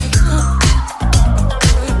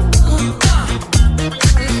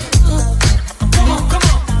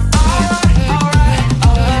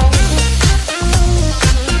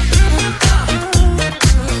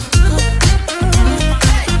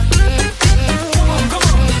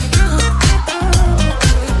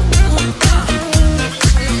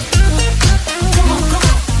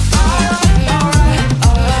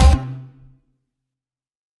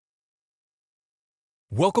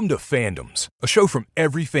Welcome to Fandoms, a show from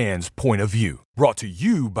every fan's point of view, brought to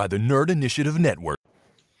you by the Nerd Initiative Network.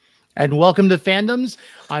 And welcome to Fandoms.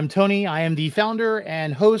 I'm Tony. I am the founder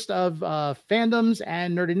and host of Fandoms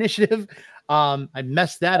and Nerd Initiative. I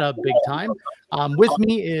messed that up big time. With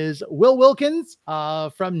me is Will Wilkins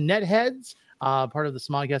from Netheads, part of the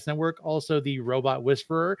Smodcast Network, also the Robot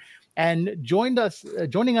Whisperer. And joining us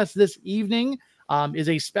this evening is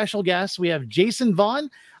a special guest. We have Jason Vaughn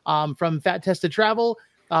from Fat Tested Travel.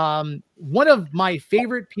 One of my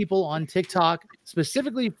favorite people on TikTok,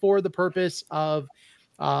 specifically for the purpose of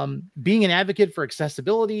being an advocate for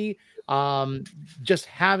accessibility, just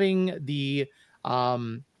having the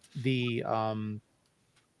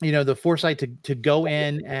foresight to go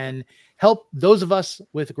in and help those of us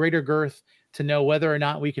with greater girth to know whether or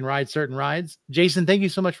not we can ride certain rides. Jason, thank you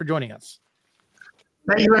so much for joining us.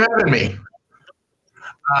 Thank you for having me.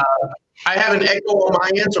 I have an echo on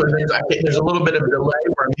my end, so there's a little bit of a delay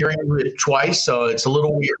where I'm hearing it twice, so it's a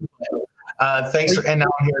little weird. Thanks, and now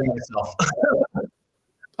I'm hearing myself.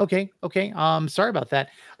 Okay. Sorry about that.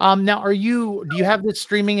 Now, do you have this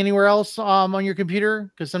streaming anywhere else on your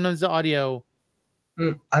computer? Because sometimes the audio.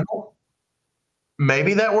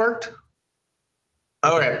 Maybe that worked.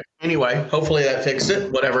 Okay. Anyway, hopefully that fixed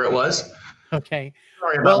it, whatever it was. Okay.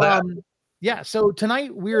 Sorry about that. Yeah. So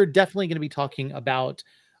tonight we're definitely going to be talking about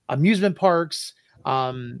amusement parks,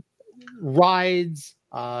 rides,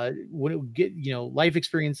 life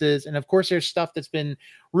experiences, and of course there's stuff that's been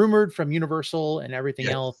rumored from Universal and everything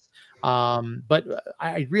else. But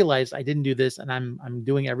I realized I didn't do this, and I'm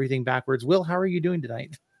doing everything backwards. Will, how are you doing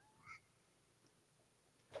tonight?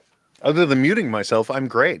 Other than muting myself, I'm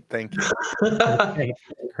great. Thank you. Okay,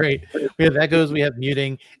 great. We have echoes. We have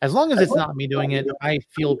muting. As long as it's not me doing it, I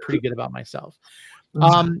feel pretty good about myself.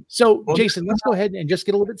 So Jason, let's go ahead and just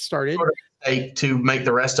get a little bit started. To make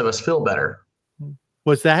the rest of us feel better.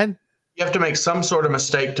 What's that? You have to make some sort of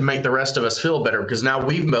mistake to make the rest of us feel better, because now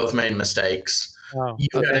we've both made mistakes. Oh,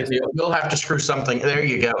 You'll have to screw something. There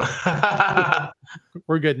you go.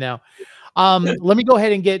 We're good now. Let me go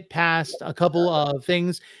ahead and get past a couple of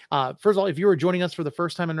things. First of all, if you were joining us for the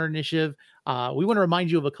first time on Nerd Initiative, we want to remind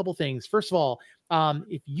you of a couple things. First of all,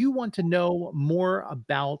 if you want to know more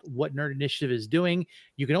about what Nerd Initiative is doing,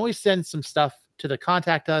 you can always send some stuff to the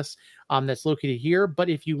contact us that's located here. But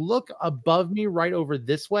if you look above me right over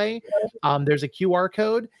this way, there's a QR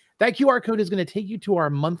code. That QR code is going to take you to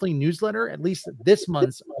our monthly newsletter, at least this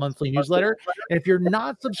month's monthly newsletter. And if you're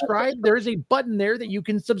not subscribed, there is a button there that you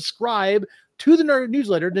can subscribe to the Nerd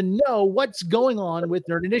newsletter to know what's going on with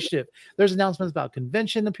Nerd Initiative. There's announcements about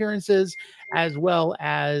convention appearances, as well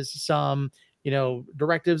as some,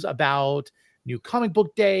 directives about new comic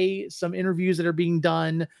book day, some interviews that are being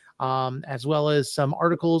done, as well as some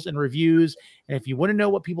articles and reviews. And if you want to know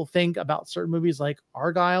what people think about certain movies like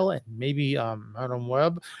Argyle and maybe Madam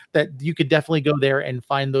Web, that you could definitely go there and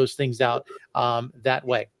find those things out that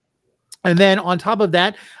way. And then on top of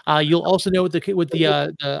that, you'll also know with the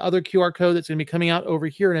other QR code that's going to be coming out over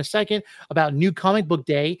here in a second about New Comic Book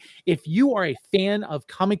Day. If you are a fan of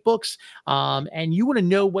comic books and you want to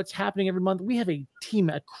know what's happening every month, we have a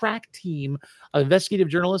crack team of investigative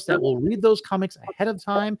journalists that will read those comics ahead of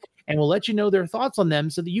time and will let you know their thoughts on them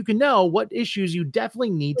so that you can know what issues you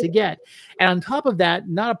definitely need to get. And on top of that,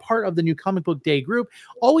 not a part of the New Comic Book Day group,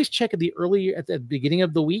 always check at the beginning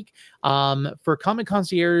of the week for Comic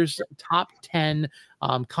Concierge's top 10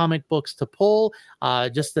 comic books to pull,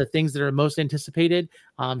 just the things that are most anticipated.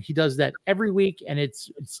 He does that every week, and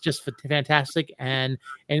it's just fantastic and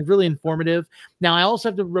really informative. Now, I also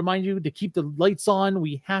have to remind you to keep the lights on.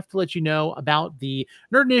 We have to let you know about the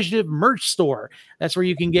Nerd Initiative merch store. That's where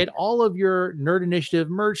you can get all of your Nerd Initiative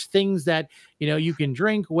merch, things that you can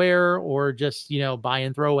drink, wear, or just buy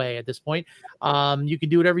and throw away at this point. You can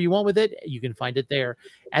do whatever you want with it. You can find it there.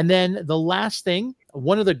 And then the last thing,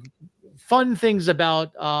 one of the fun things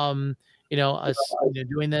about us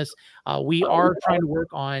doing this, we are trying to work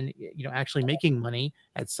on actually making money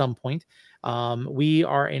at some point. We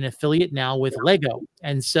are an affiliate now with Lego,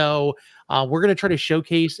 and so we're going to try to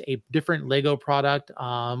showcase a different Lego product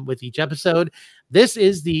with each episode. This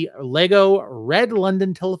is the Lego Red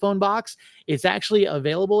London telephone box. It's actually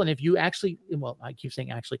available, and if you I keep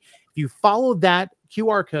saying actually, if you follow that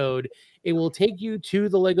QR code, it will take you to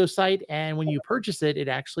the Lego site, and when you purchase it, it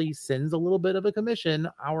actually sends a little bit of a commission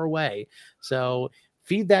our way. So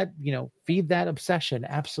feed that obsession.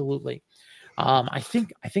 Absolutely. I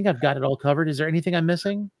think I've got it all covered. Is there anything I'm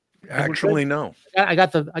missing? Actually, no. I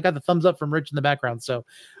got the thumbs up from Rich in the background, so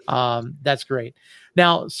that's great.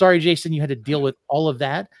 Now, sorry, Jason, you had to deal with all of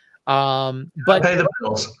that. But pay the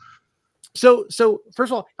bills. So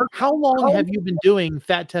first of all, how long have you been doing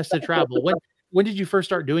Fat Test to Travel? When did you first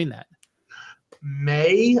start doing that?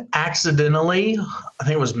 May, accidentally, I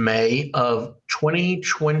think it was May of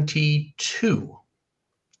 2022.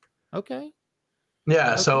 Okay.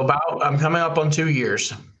 Yeah, so I'm coming up on 2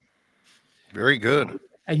 years. Very good.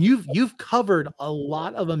 And you've covered a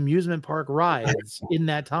lot of amusement park rides in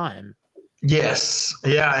that time. Yes.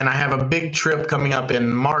 Yeah, and I have a big trip coming up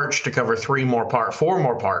in March to cover 4 more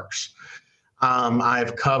parks.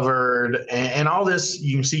 I've covered, and all this,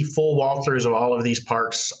 you can see full walkthroughs of all of these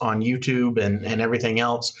parks on YouTube and everything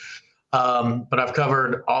else. But I've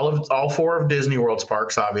covered all 4 of Disney World's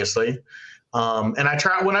parks, obviously. And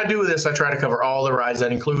when I do this, I try to cover all the rides.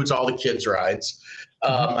 That includes all the kids' rides.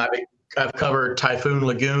 I've covered Typhoon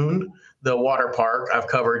Lagoon, the water park. I've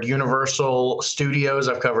covered Universal Studios.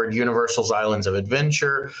 I've covered Universal's Islands of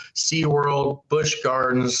Adventure, SeaWorld, Busch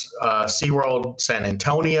Gardens, SeaWorld San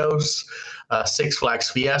Antonio's, Six Flags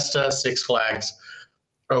Fiesta, Six Flags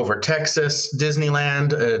over Texas,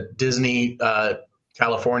 Disneyland, Disney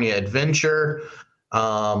California Adventure,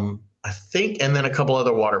 I think, and then a couple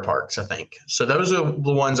other water parks, I think. So those are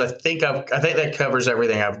the ones I think that covers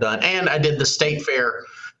everything I've done. And I did the State Fair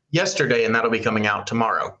yesterday, and that'll be coming out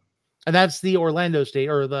tomorrow. And that's the Orlando State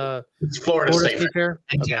or it's Florida State Fair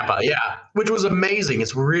in Tampa, yeah, which was amazing.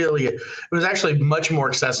 It was actually much more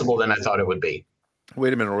accessible than I thought it would be.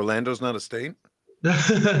 Wait a minute, Orlando's not a state?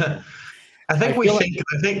 I think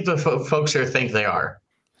the folks here think they are.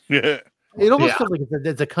 Yeah. It almost feels like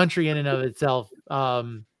it's a country in and of itself.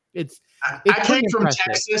 It's I came from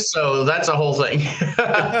Texas, so that's a whole thing.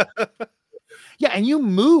 Yeah, and you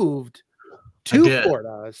moved to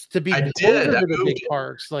Florida to be closer to the big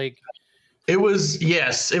parks. Like it was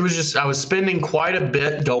just I was spending quite a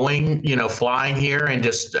bit going, flying here and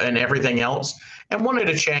everything else, and wanted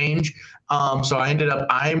to change. So I ended up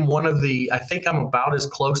I think I'm about as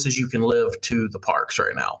close as you can live to the parks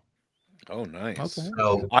right now. Oh, nice. Okay.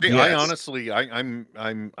 So I honestly, I'm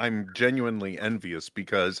genuinely envious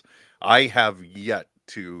because I have yet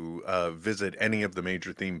to visit any of the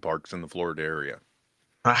major theme parks in the Florida area.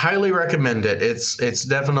 I highly recommend it. It's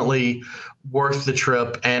definitely worth the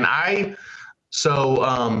trip. And I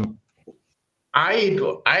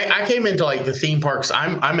came into like the theme parks.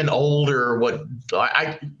 I'm an older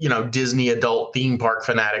Disney adult theme park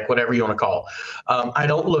fanatic, whatever you want to call. I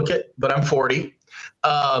don't look it, but I'm 40.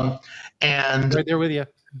 And right there with you.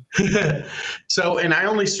 And I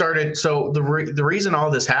only started. So the reason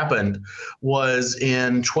all this happened was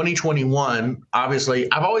in 2021.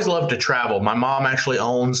 Obviously, I've always loved to travel. My mom actually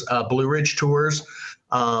owns Blue Ridge Tours,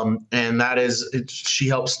 and she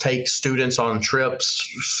helps take students on trips,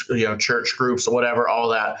 church groups or whatever, all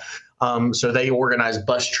that. So they organize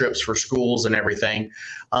bus trips for schools and everything.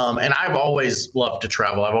 And I've always loved to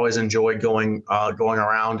travel. I've always enjoyed going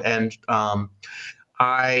around. And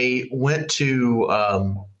I went to,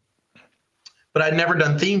 but I'd never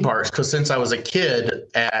done theme parks because since I was a kid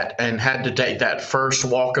and had to take that first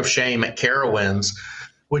walk of shame at Carowinds,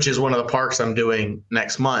 which is one of the parks I'm doing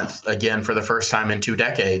next month, again, for the first time in 2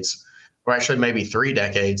 decades, or actually maybe 3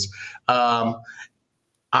 decades. I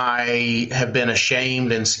have been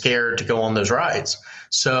ashamed and scared to go on those rides.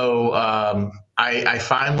 So I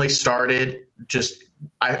finally started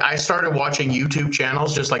I started watching YouTube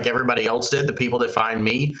channels just like everybody else did, the people that find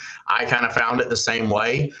me. I kind of found it the same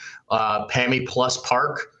way. Pammy Plus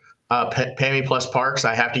Parks,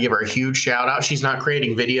 I have to give her a huge shout out. She's not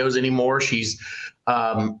creating videos anymore. She's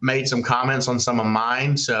made some comments on some of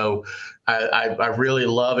mine. So I really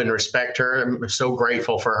love and respect her. I'm so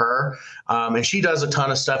grateful for her. And she does a ton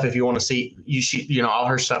of stuff. If you want to see, all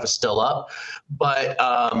her stuff is still up. But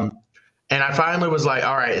and I finally was like,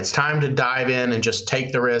 all right, it's time to dive in and just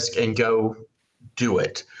take the risk and go do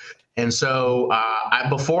it. And so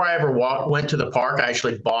before I ever went to the park, I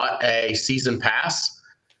actually bought a season pass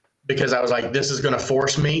because I was like, this is going to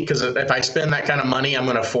force me. Because if I spend that kind of money, I'm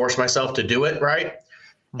going to force myself to do it. Right.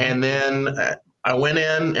 Mm-hmm. And then I went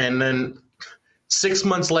in, and then 6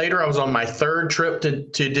 months later, I was on my 3rd trip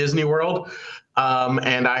to Disney World.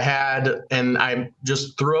 And I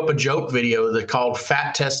just threw up a joke video that called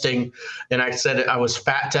Fat Testing. And I said I was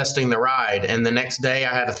fat testing the ride. And the next day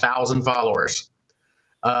I had 1,000 followers.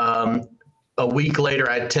 A week later,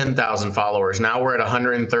 I had 10,000 followers. Now we're at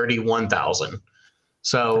 131,000.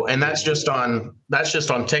 So, and that's just on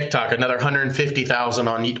TikTok, another 150,000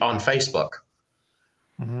 on Facebook.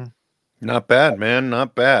 Mm-hmm. Not bad, man.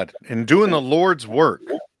 Not bad. And doing the Lord's work.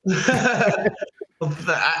 I'm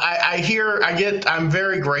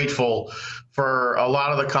very grateful for a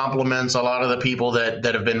lot of the compliments, a lot of the people that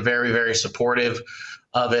have been very, very supportive.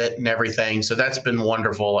 of it and everything. So that's been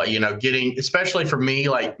wonderful. You know, getting, especially for me,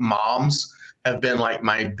 like moms have been like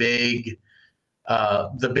my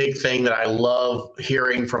the big thing that I love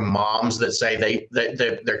hearing from moms that say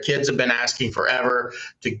their kids have been asking forever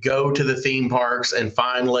to go to the theme parks, and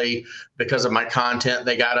finally, because of my content,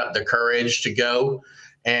 they got up the courage to go.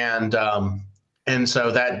 And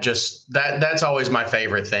so that's always my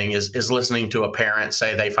favorite thing is listening to a parent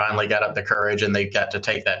say they finally got up the courage and they got to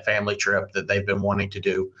take that family trip that they've been wanting to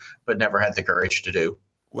do but never had the courage to do.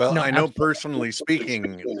 Well, No, I know personally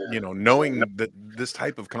speaking, knowing that this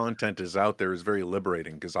type of content is out there is very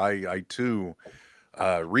liberating, because I too,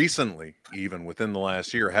 recently, even within the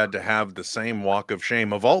last year, had to have the same walk of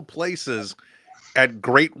shame of all places at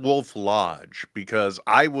Great Wolf Lodge, because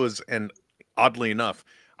and oddly enough,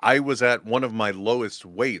 I was at one of my lowest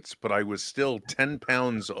weights, but I was still 10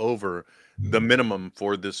 pounds over the minimum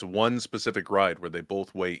for this one specific ride where they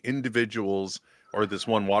both weigh individuals, or this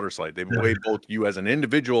one water slide. They weigh both you as an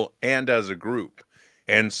individual and as a group.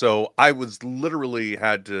 And so I was literally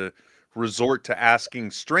had to resort to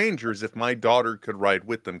asking strangers if my daughter could ride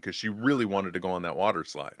with them, because she really wanted to go on that water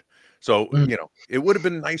slide. So, it would have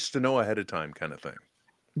been nice to know ahead of time, kind of thing.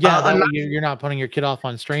 Yeah, that way you're not putting your kid off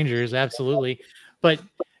on strangers. Absolutely. But,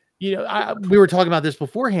 we were talking about this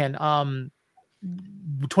beforehand.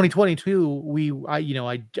 2022,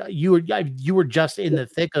 you were just in the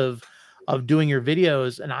thick of doing your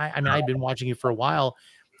videos, and I mean I've been watching you for a while.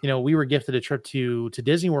 We were gifted a trip to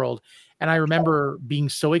Disney World, and I remember being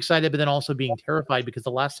so excited, but then also being terrified, because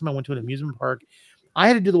the last time I went to an amusement park, I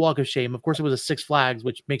had to do the walk of shame. Of course, it was a Six Flags,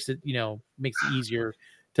 which makes it easier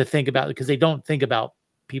to think about, because they don't think about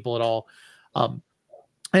people at all.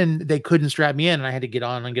 And they couldn't strap me in, and I had to get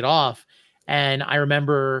on and get off. And I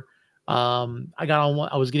remember I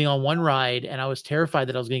was getting on one ride, and I was terrified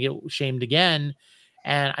that I was going to get shamed again.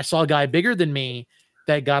 And I saw a guy bigger than me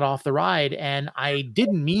that got off the ride, and I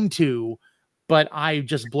didn't mean to, but I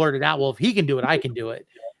just blurted out, well, if he can do it, I can do it.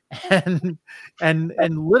 And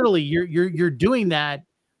literally you're doing that,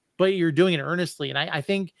 but you're doing it earnestly. And I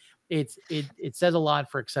think it says a lot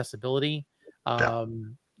for accessibility.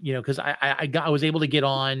 Because I was able to get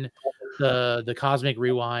on the Cosmic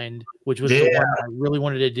Rewind, which was the one I really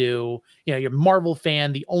wanted to do. You're a Marvel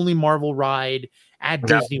fan, the only Marvel ride at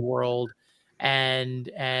Disney World. And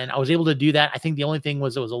I was able to do that. I think the only thing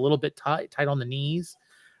was it was a little bit tight on the knees.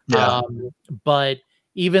 But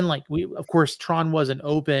even like of course, Tron wasn't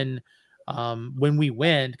open when we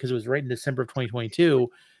went, because it was right in December of 2022.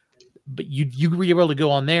 But you were able to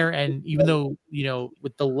go on there, and even though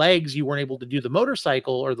with the legs you weren't able to do the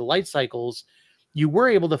motorcycle or the light cycles, you were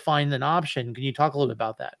able to find an option. Can you talk a little bit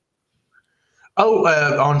about that?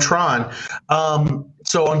 On Tron.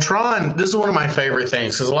 So on Tron, this is one of my favorite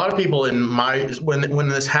things, because a lot of people when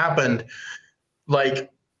this happened,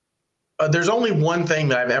 like there's only one thing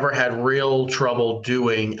that I've ever had real trouble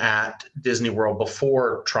doing at Disney World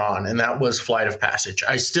before Tron, and that was Flight of Passage.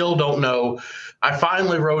 I still don't know. I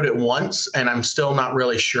finally rode it once, and I'm still not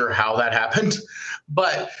really sure how that happened.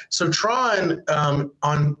 But so Tron,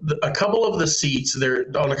 on a couple of the seats,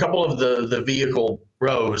 on a couple of the vehicle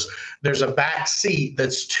rows, there's a back seat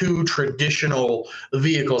that's two traditional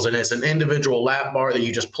vehicles, and it's an individual lap bar that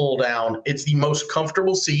you just pull down. It's the most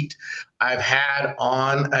comfortable seat I've had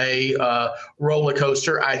on a roller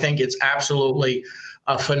coaster. I think it's absolutely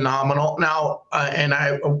phenomenal. Now, and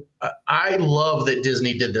I love that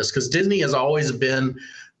Disney did this, because Disney has always been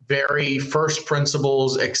very first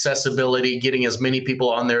principles, accessibility, getting as many people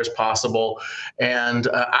on there as possible, and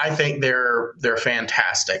I think they're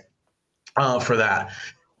fantastic for that.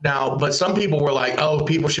 Now, but some people were like, "Oh,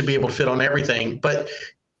 people should be able to fit on everything," but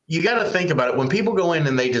you got to think about it. When people go in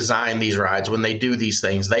and they design these rides, when they do these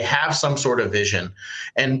things, they have some sort of vision.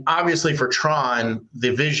 And obviously for Tron,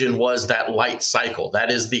 the vision was that light cycle.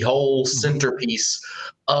 That is the whole centerpiece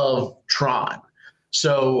of Tron.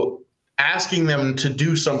 So asking them to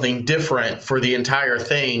do something different for the entire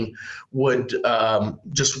thing would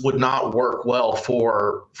not work well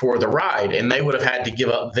for the ride. And they would have had to give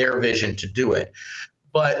up their vision to do it.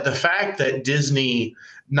 But the fact that Disney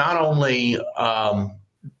not only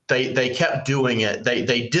they kept doing it.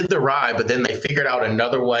 They did the ride, but then they figured out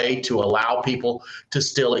another way to allow people to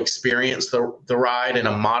still experience the ride in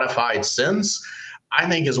a modified sense, I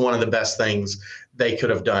think is one of the best things they could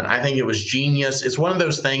have done. I think it was genius. It's one of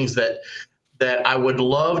those things that I would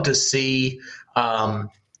love to see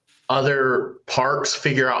other parks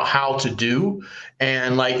figure out how to do.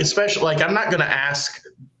 And especially I'm not going to ask.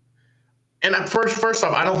 And first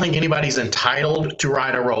off, I don't think anybody's entitled to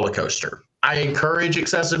ride a roller coaster. I encourage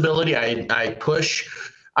accessibility. I push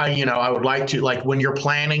I would like to, like, when you're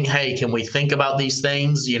planning, hey, can we think about these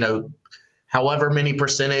things? However many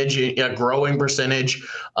percentage, a growing percentage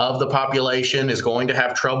of the population is going to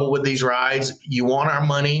have trouble with these rides. You want our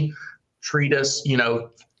money, treat us,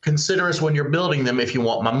 consider us when you're building them if you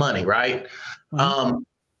want my money, right?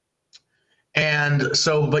 And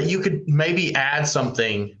so, but you could maybe add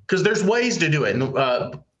something, because there's ways to do it.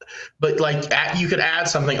 But like you could add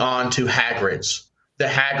something on to Hagrid's. The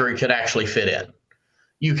Hagrid could actually fit in.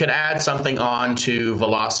 You could add something on to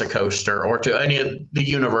Velocicoaster or to any of the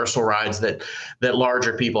universal rides that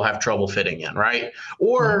larger people have trouble fitting in, right?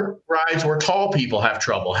 Or rides where tall people have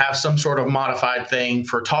trouble, have some sort of modified thing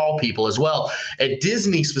for tall people as well. At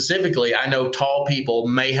Disney specifically, I know tall people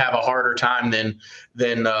may have a harder time than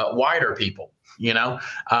wider people,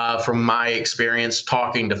 from my experience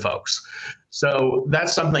talking to folks. So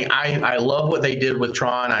that's something I love what they did with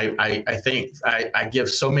Tron. I think I give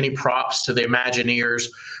so many props to the Imagineers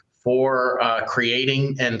for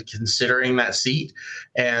creating and considering that seat.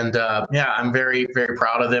 And I'm very, very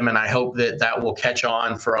proud of them. And I hope that will catch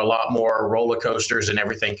on for a lot more roller coasters and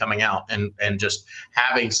everything coming out, and just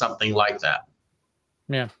having something like that.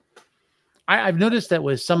 Yeah. I've noticed that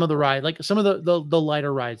with some of the rides, like some of the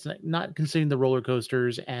lighter rides, not considering the roller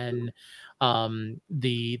coasters and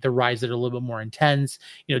the rides that are a little bit more intense.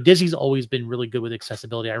 Disney's always been really good with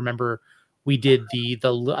accessibility. I remember we did the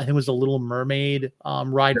I think it was the Little Mermaid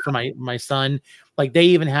ride for my son. Like, they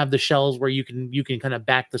even have the shelves where you can kind of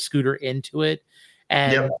back the scooter into it,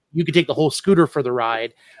 and you can take the whole scooter for the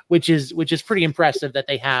ride, which is pretty impressive that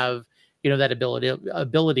they have that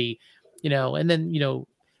ability. And then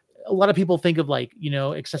a lot of people think of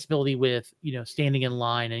accessibility with standing in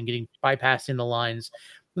line and bypassing the lines.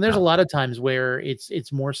 And there's a lot of times where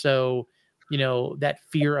it's more so that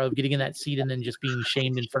fear of getting in that seat and then just being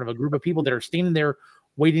shamed in front of a group of people that are standing there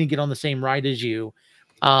waiting to get on the same ride as you.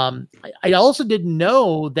 I also didn't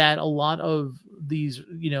know that a lot of these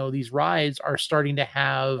rides are starting to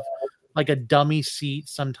have like a dummy seat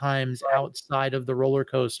sometimes outside of the roller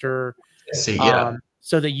coaster.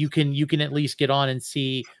 So that you can at least get on and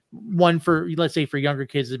see one for, let's say, for younger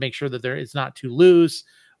kids, to make sure that it's not too loose,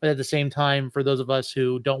 but at the same time, for those of us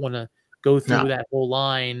who don't want to go through that whole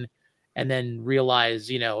line and then realize,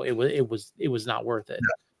 it was not worth it.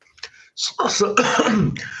 So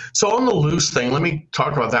on the loose thing, let me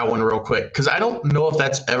talk about that one real quick, because I don't know if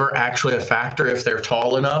that's ever actually a factor if they're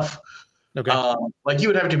tall enough. Okay. You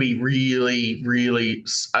would have to be really, really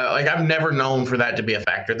I've never known for that to be a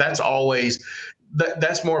factor. That's always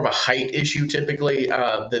that's more of a height issue typically.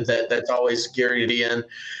 That's always geared in.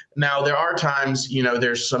 Now there are times,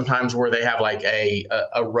 there's sometimes where they have like a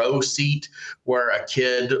row seat where a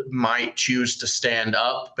kid might choose to stand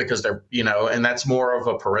up because they're, and that's more of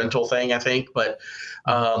a parental thing, I think. But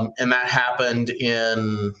and that happened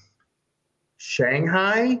in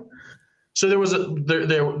Shanghai. So there was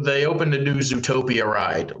they opened a new Zootopia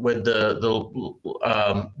ride with the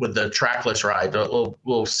trackless ride, the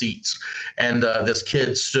little seats, and this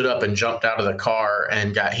kid stood up and jumped out of the car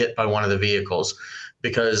and got hit by one of the vehicles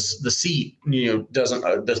because the seat, doesn't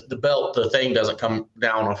the belt, the thing doesn't come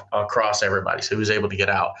down across everybody, so he was able to get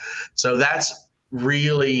out. So that's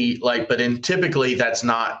really but typically that's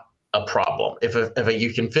not a problem. If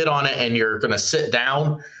you can fit on it and you're going to sit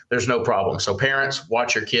down, there's no problem. So parents,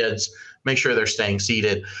 watch your kids, make sure they're staying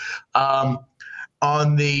seated. On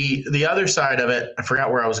the other side of it, I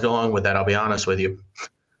forgot where I was going with that. I'll be honest with you.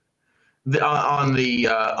 On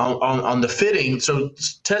the fitting, so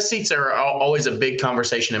test seats are always a big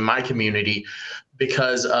conversation in my community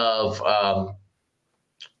because of a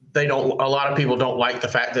lot of people don't like the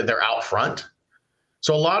fact that they're out front.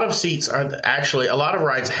 So a lot of seats a lot of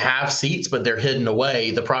rides have seats, but they're hidden away.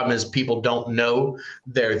 The problem is people don't know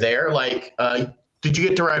they're there. Did you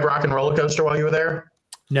get to ride Rock and Roller Coaster while you were there?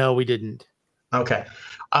 No, we didn't. Okay.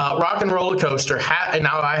 Rock and Roller Coaster, and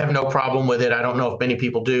now I have no problem with it. I don't know if many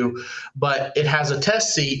people do, but it has a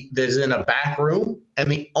test seat that's in a back room. And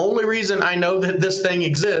the only reason I know that this thing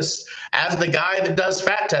exists, as the guy that does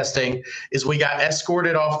fat testing, is we got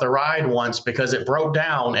escorted off the ride once because it broke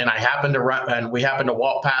down, and we happened to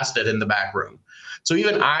walk past it in the back room. So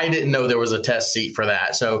even I didn't know there was a test seat for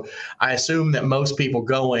that. So I assume that most people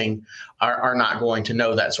going are not going to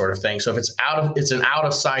know that sort of thing. So if it's an out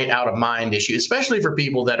of sight, out of mind issue, especially for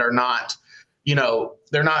people that are not,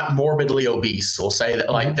 they're not morbidly obese. We'll say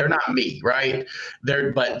that, they're not me, right?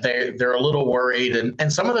 They're a little worried.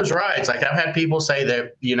 And some of those rides, I've had people say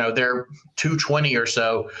that, they're 220 or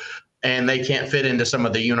so, and they can't fit into some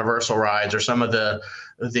of the Universal rides or some of the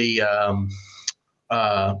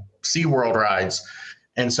SeaWorld rides.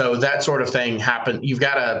 And so that sort of thing happen. You've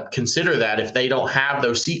got to consider that if they don't have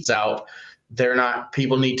those seats out, they're not.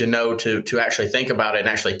 People need to know to actually think about it and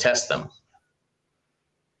actually test them.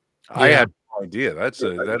 I had no idea.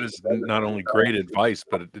 That is not only great advice,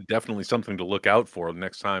 but definitely something to look out for the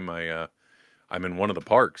next time I'm in one of the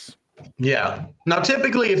parks. Yeah. Now,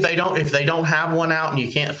 typically, if they don't have one out and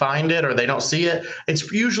you can't find it or they don't see it,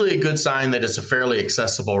 it's usually a good sign that it's a fairly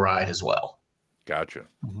accessible ride as well. Gotcha.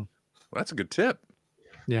 Well, that's a good tip.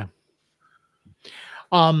 Yeah.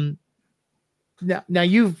 Now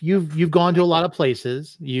you've gone to a lot of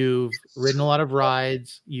places. You've ridden a lot of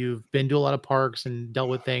rides. You've been to a lot of parks and dealt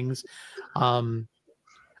with things. I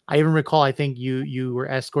even recall. I think you were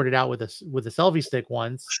escorted out with a selfie stick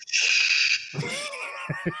once.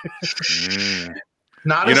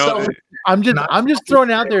 Not a selfie. I'm just throwing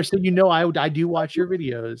it out there so you know I do watch your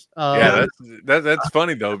videos. Yeah, that's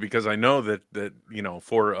funny though, because I know that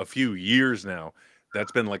for a few years now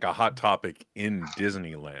that's been like a hot topic in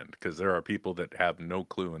Disneyland, because there are people that have no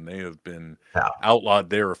clue and they have been outlawed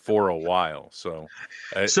there for a while. So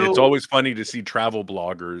it's always funny to see travel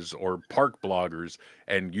bloggers or park bloggers,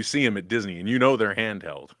 and you see them at Disney and they're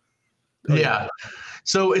handheld. Yeah.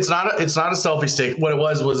 So it's not a selfie stick. What it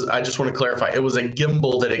was I just want to clarify. It was a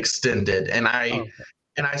gimbal that extended, and I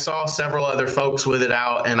saw several other folks with it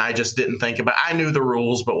out, and I just didn't think about. I knew the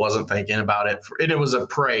rules, but wasn't thinking about it. And it was a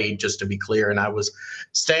parade, just to be clear. And I was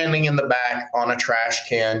standing in the back on a trash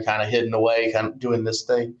can, kind of hidden away, kind of doing this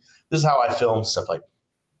thing. This is how I film stuff, like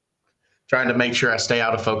trying to make sure I stay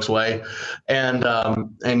out of folks' way. And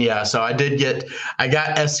yeah, so I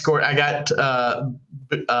got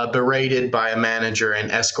berated by a manager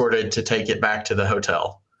and escorted to take it back to the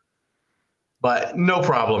hotel. But no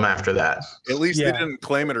problem after that. At least they didn't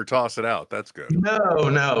claim it or toss it out. That's good.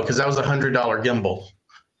 No, because that was a $100 gimbal.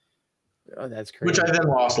 Oh, that's crazy. Which I then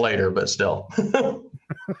lost later, but still.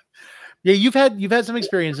 Yeah, you've had some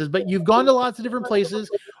experiences, but you've gone to lots of different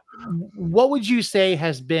places. What would you say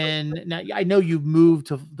has been? Now, I know you've moved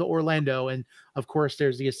to Orlando, and of course,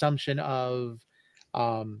 there's the assumption of,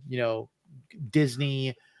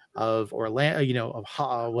 Disney, of Orlando,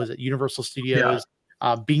 was it Universal Studios?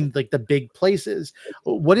 Being like the big places.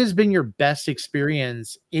 What has been your best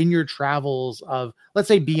experience in your travels of, let's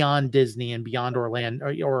say, beyond Disney and beyond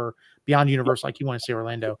Orlando or beyond Universal, like you want to say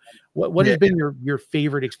Orlando? What has been your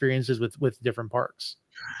favorite experiences with different parks?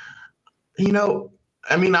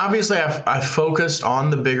 Obviously I've focused on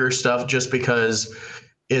the bigger stuff just because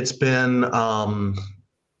it's been,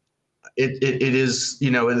 it is,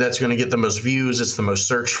 that's going to get the most views. It's the most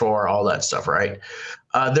searched for, all that stuff. Right.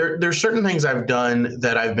 There's certain things I've done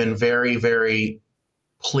that I've been very, very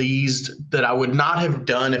pleased that I would not have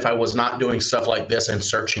done if I was not doing stuff like this and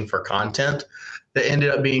searching for content, that ended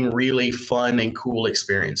up being really fun and cool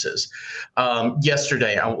experiences.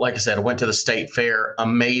 Yesterday, like I said, I went to the state fair.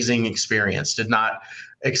 Amazing experience. Did not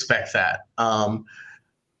expect that.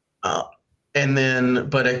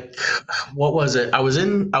 What was it? I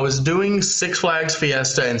was doing Six Flags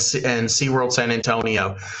Fiesta and SeaWorld San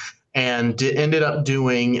Antonio, and ended up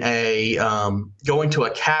doing going to a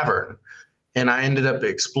cavern. And I ended up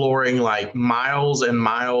exploring like miles and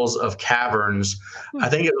miles of caverns. I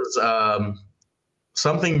think it was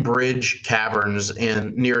something Bridge Caverns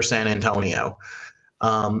near San Antonio.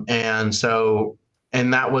 And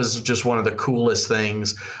that was just one of the coolest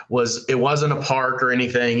things. It wasn't a park or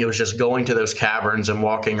anything. It was just going to those caverns and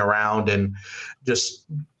walking around and just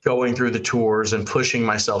going through the tours and pushing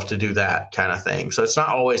myself to do that kind of thing. So it's not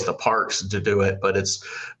always the parks to do it, but it's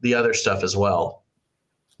the other stuff as well.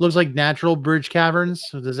 Looks like natural Bridge Caverns.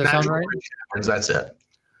 Does that sound right? Bridge Caverns, that's it.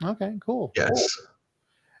 Okay, cool. Yes.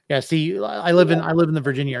 Yeah, see, I live in the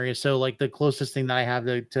Virginia area, so like the closest thing that I have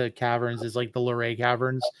to caverns is like the Luray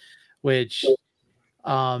Caverns, which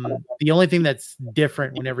the only thing that's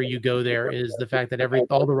different whenever you go there is the fact that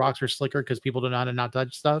all the rocks are slicker because people don't know how to not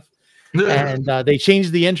touch stuff, and they change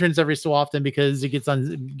the entrance every so often because it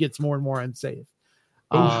gets more and more unsafe.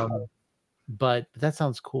 But that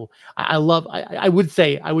sounds cool. I would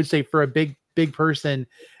say for a big person,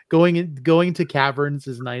 going to caverns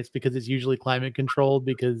is nice because it's usually climate controlled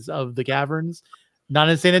because of the caverns. Not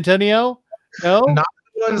in San Antonio. No, not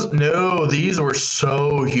the ones. No, these were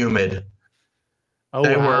so humid. Oh,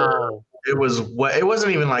 wow. It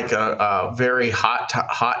wasn't even like a very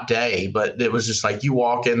hot day, but it was just like you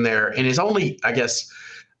walk in there and it's only, I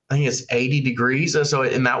think it's 80 degrees. So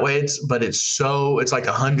in that way it's like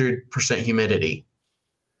 100% humidity.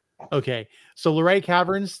 Okay. So Luray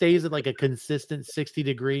Caverns stays at like a consistent 60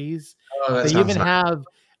 degrees. Oh,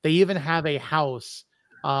 they even have a house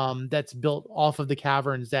that's built off of the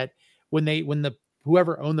caverns that when the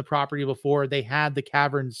whoever owned the property before, they had the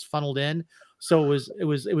caverns funneled in, so it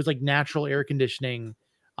was like natural air conditioning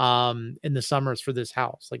in the summers for this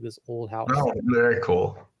house, like this old house. Oh, very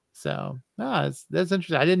cool. So that's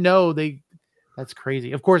interesting. I didn't know that's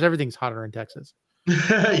crazy. Of course, everything's hotter in Texas.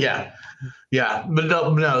 Yeah, but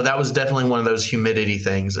no, that was definitely one of those humidity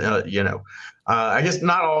things. I guess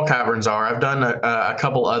not all caverns are. I've done a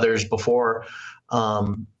couple others before.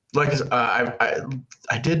 I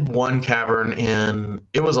did one cavern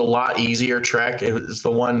it was a lot easier trek. It was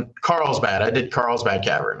the one Carlsbad. I did Carlsbad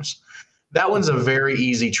caverns. That one's a very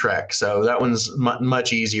easy trek. So that one's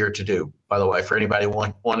much easier to do, by the way, for anybody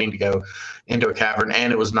wanting to go into a cavern,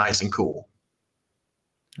 and it was nice and cool.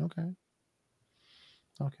 Okay.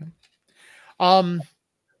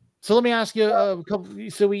 So let me ask you a couple.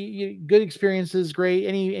 So good experiences, great.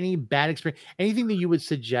 Any bad experience? Anything that you would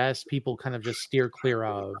suggest people kind of just steer clear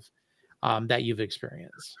of that you've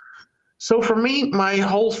experienced? So for me, my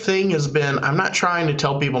whole thing has been, I'm not trying to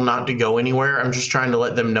tell people not to go anywhere. I'm just trying to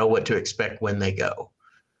let them know what to expect when they go.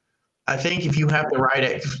 I think if you have the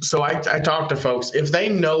right, so I talk to folks, if they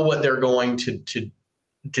know what they're going to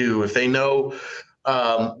do, if they know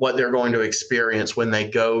what they're going to experience when they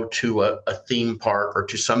go to a theme park or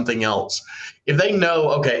to something else. If they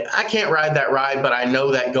know, okay, I can't ride that ride, but I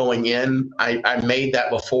know that going in, I made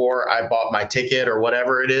that before I bought my ticket or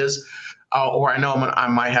whatever it is, or I know I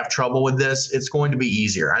might have trouble with this, it's going to be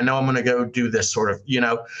easier. I know I'm going to go do this sort of,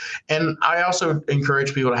 and I also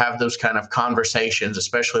encourage people to have those kind of conversations,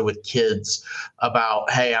 especially with kids, about,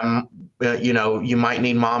 hey, you might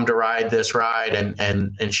need mom to ride this ride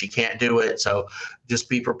and she can't do it. So just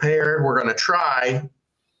be prepared. We're going to try,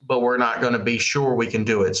 but we're not going to be sure we can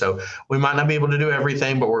do it. So we might not be able to do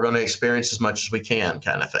everything, but we're going to experience as much as we can,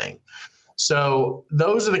 kind of thing. So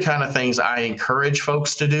those are the kind of things I encourage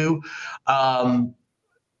folks to do.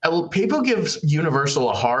 People give Universal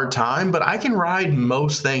a hard time, but I can ride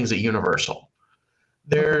most things at Universal.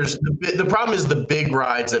 The problem is the big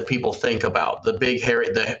rides that people think about, the big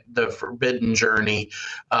the Forbidden Journey,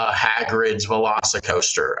 Hagrid's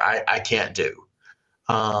Velocicoaster. I can't do.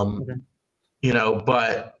 Okay.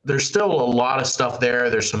 But there's still a lot of stuff there.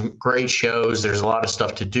 There's some great shows. There's a lot of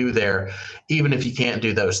stuff to do there, even if you can't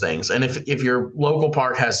do those things. And if your local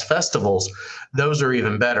park has festivals, those are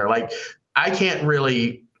even better. Like, I can't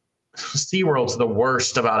really, SeaWorld's the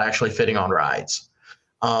worst about actually fitting on rides.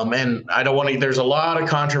 And I don't want to, there's a lot of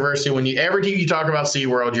controversy every time you talk about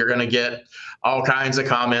SeaWorld, you're going to get all kinds of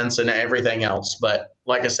comments and everything else. But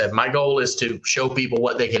like I said, my goal is to show people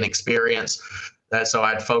what they can experience. So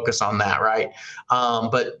I'd focus on that, right?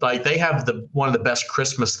 But like, they have one of the best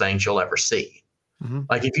Christmas things you'll ever see. Mm-hmm.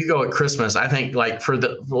 Like, if you go at Christmas, I think like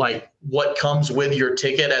what comes with your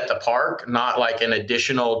ticket at the park, not like an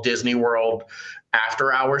additional Disney World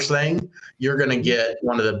after hours thing, you're going to get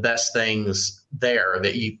one of the best things there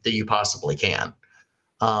that you possibly can.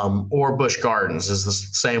 Or Busch Gardens is the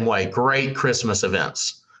same way. Great Christmas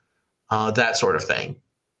events, that sort of thing.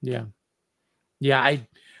 Yeah.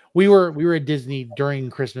 We were at Disney during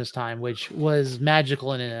Christmas time, which was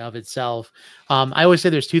magical in and of itself. I always say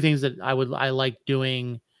there's two things that I like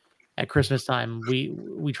doing at Christmas time.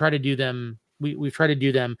 We try to do them. We try to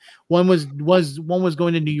do them. One was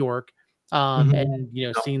going to New York, mm-hmm.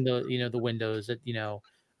 and seeing the windows at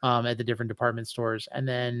at the different department stores, and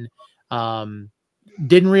then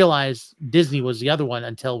didn't realize Disney was the other one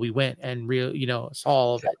until we went and saw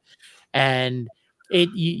all of it. And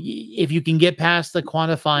if you can get past the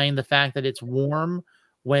quantifying the fact that it's warm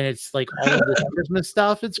when it's like all of this Christmas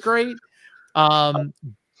stuff, it's great.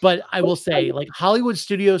 But I will say, like, Hollywood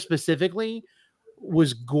Studios specifically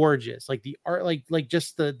was gorgeous. Like the art, like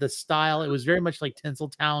just the style. It was very much like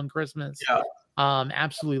Tinseltown Christmas. Yeah.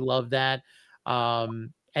 Absolutely love that.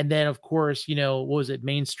 And then, of course, what was it,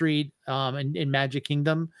 Main Street in Magic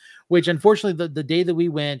Kingdom, which unfortunately the day that we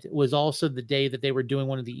went was also the day that they were doing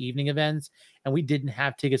one of the evening events, and we didn't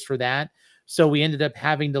have tickets for that. So we ended up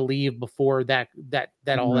having to leave before that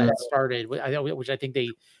all that started, which I think they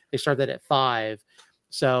started that at 5.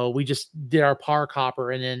 So we just did our park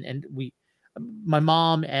hopper, and my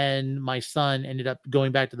mom and my son ended up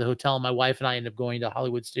going back to the hotel. My wife and I ended up going to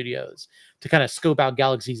Hollywood Studios to kind of scope out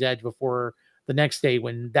Galaxy's Edge before the next day,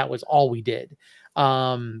 when that was all we did.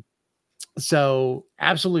 So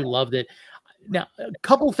absolutely loved it. Now, a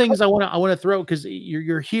couple things I want to throw, because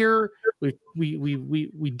you're here. We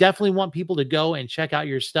definitely want people to go and check out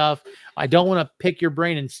your stuff. I don't want to pick your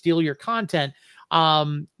brain and steal your content.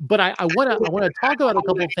 But I want to talk about a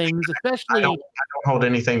couple of things, especially. I don't hold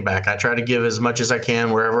anything back. I try to give as much as I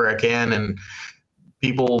can wherever I can, and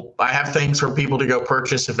I have things for people to go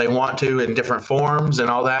purchase if they want to in different forms and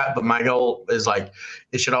all that. But my goal is like,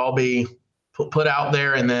 it should all be put out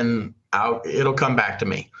there, and then it'll come back to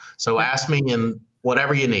me. So ask me in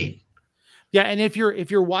whatever you need. Yeah. And if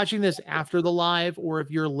you're watching this after the live, or if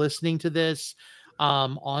you're listening to this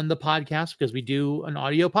on the podcast, because we do an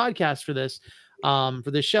audio podcast for this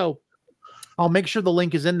show, I'll make sure the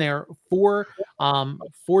link is in there for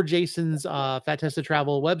Jason's Fantastic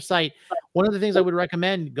Travel website. One of the things I would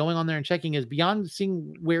recommend going on there and checking is, beyond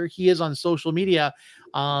seeing where he is on social media,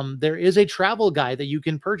 there is a travel guide that you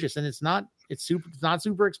can purchase, and it's not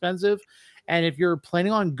super expensive. And if you're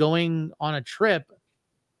planning on going on a trip,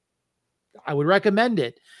 I would recommend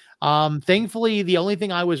it. Thankfully, the only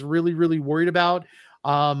thing I was really, really worried about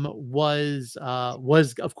was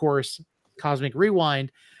of course Cosmic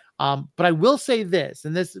Rewind. But I will say this,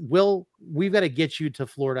 and we've got to get you to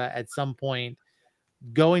Florida at some point.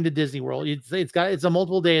 Going to Disney World, it's a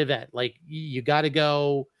multiple day event. Like, you got to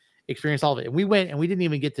go experience all of it. And we went, and we didn't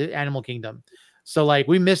even get to Animal Kingdom, so like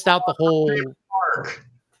we missed out the whole park.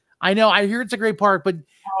 I know, I hear it's a great park, but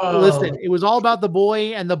listen, it was all about the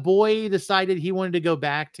boy, and the boy decided he wanted to go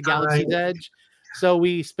back to Galaxy's Edge, so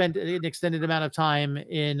we spent an extended amount of time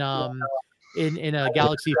in a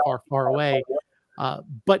galaxy far, far away.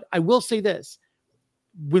 But I will say this: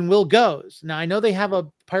 when Will goes, now I know they have a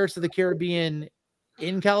Pirates of the Caribbean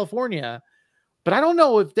in California, but I don't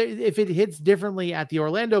know if it hits differently at the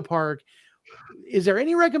Orlando park. Is there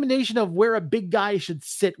any recommendation of where a big guy should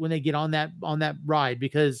sit when they get on that ride?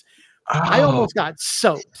 Because I almost got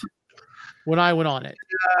soaked when I went on it.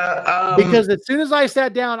 Because as soon as I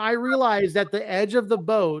sat down, I realized that the edge of the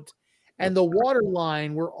boat and the water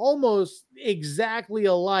line were almost exactly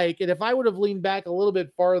alike. And if I would have leaned back a little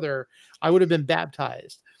bit farther, I would have been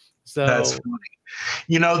baptized. So that's funny.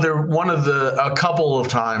 You know, a couple of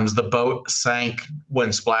times the boat sank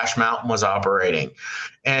when Splash Mountain was operating.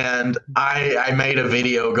 And I made a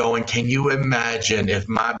video going, can you imagine if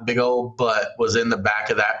my big old butt was in the back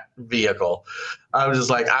of that vehicle? I was just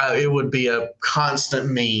like, it would be a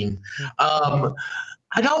constant meme.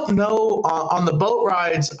 I don't know on the boat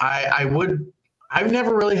rides. I've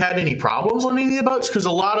never really had any problems on any of the boats, because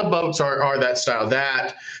a lot of boats are that style.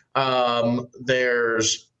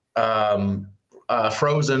 There's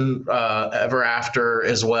Frozen Ever After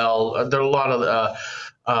as well. There are a lot of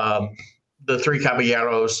the Three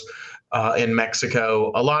Caballeros in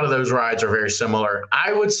Mexico. A lot of those rides are very similar.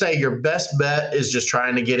 I would say your best bet is just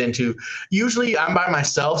trying to get into. Usually I'm by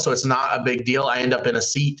myself, so it's not a big deal. I end up in a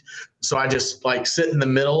seat, so I just like sit in the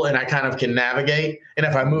middle, and I kind of can navigate. And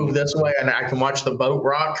if I move this way, and I can watch the boat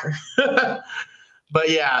rock. But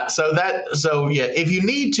yeah, if you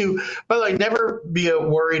need to, but like, never be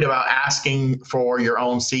worried about asking for your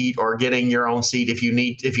own seat or getting your own seat. If you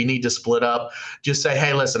need to split up, just say,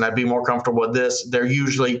 hey, listen, I'd be more comfortable with this. They're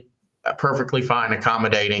usually perfectly fine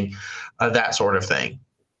accommodating that sort of thing.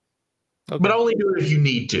 Okay. But only do it if you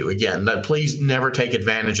need to. Again, please never take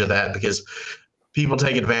advantage of that, because people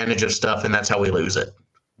take advantage of stuff, and that's how we lose it.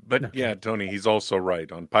 But yeah, Tony, he's also right.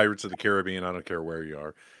 On Pirates of the Caribbean, I don't care where you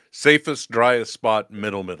are. Safest, driest spot,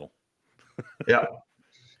 middle. Yeah.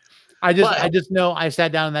 I just know I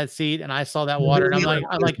sat down in that seat and I saw that water, and I'm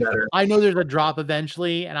like, I know there's a drop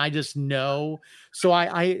eventually, and I just know. So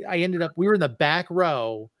I ended up, we were in the back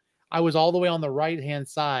row. I was all the way on the right-hand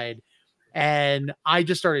side, and I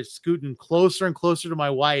just started scooting closer and closer to my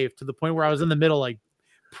wife, to the point where I was in the middle, like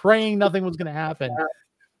praying nothing was going to happen.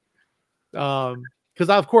 Because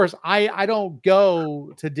of course I don't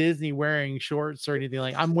go to Disney wearing shorts or anything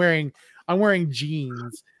like. I'm wearing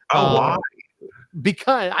jeans. Why?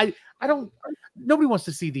 Because I don't. Nobody wants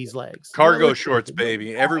to see these legs. Cargo shorts,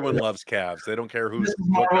 baby. Everyone loves calves. They don't care who's.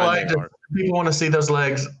 People want to see those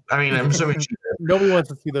legs. I mean, I'm assuming nobody wants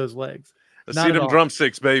to see those legs. See them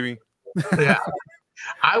drumsticks, baby. Yeah.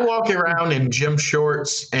 I walk around in gym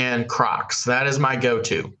shorts and Crocs. That is my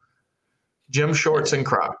go-to. Gym shorts and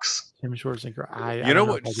Crocs. Gym shorts and Crocs. You know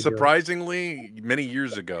what? Surprisingly, many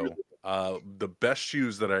years ago, the best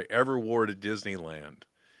shoes that I ever wore to Disneyland,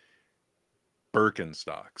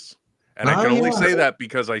 Birkenstocks. And I can only say that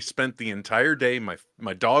because I spent the entire day, my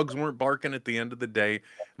dogs weren't barking at the end of the day.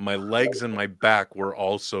 My legs and my back were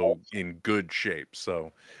also in good shape.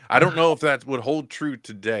 So I don't know if that would hold true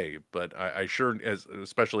today, but I sure,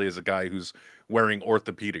 especially as a guy who's wearing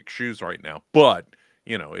orthopedic shoes right now. But,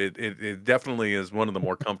 you know, it definitely is one of the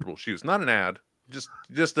more comfortable shoes. Not an ad,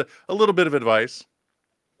 just a little bit of advice.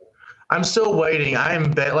 I'm still waiting.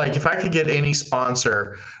 Like, if I could get any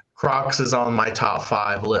sponsor, Crocs is on my top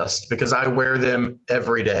 5 list because I wear them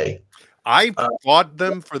every day. I fought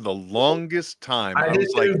them for the longest time. I I did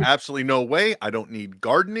was like, too. absolutely no way. I don't need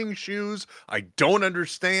gardening shoes. I don't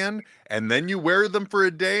understand. And then you wear them for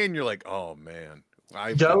a day and you're like, oh man,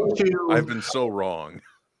 I've been so wrong.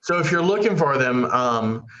 So if you're looking for them,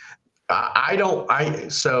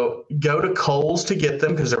 so go to Kohl's to get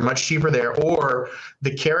them because they're much cheaper there, or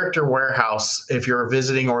the Character Warehouse. If you're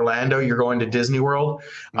visiting Orlando, you're going to Disney World.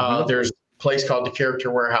 There's a place called the Character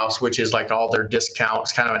Warehouse, which is like all their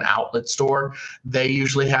discounts, kind of an outlet store. They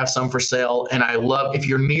usually have some for sale. And I love, if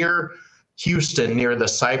you're near Houston, near the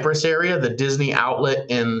Cypress area, the Disney outlet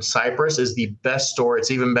in Cypress is the best store. It's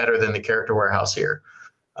even better than the Character Warehouse here.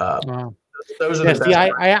 Wow. Those are Yeah, the best. see,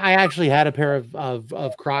 I actually had a pair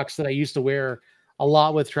of Crocs that I used to wear a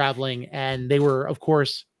lot with traveling, and they were, of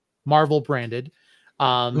course, Marvel branded,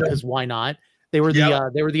 because why not? They were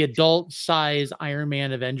the adult size Iron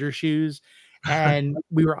Man Avenger shoes, and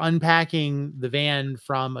we were unpacking the van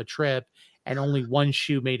from a trip, and only one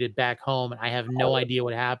shoe made it back home, and I have no idea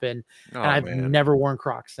what happened, and I've never worn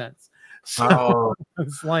Crocs since. So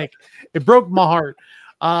it's like it broke my heart.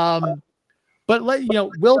 But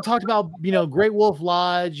Will talked about, Great Wolf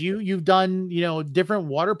Lodge. You've done, different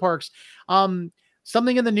water parks.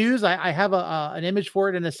 Something in the news. I have an image for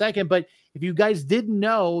it in a second. But if you guys didn't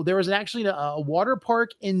know, there was actually a water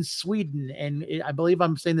park in Sweden, and I believe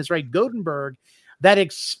I'm saying this right, Gothenburg, that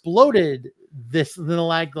exploded in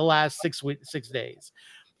the last 6 days.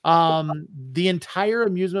 The entire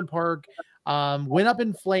amusement park went up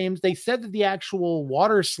in flames. They said that the actual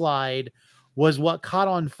water slide was what caught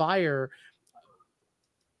on fire.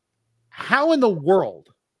 How in the world?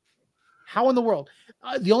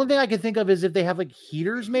 The only thing I can think of is if they have like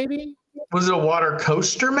heaters, maybe. Was it a water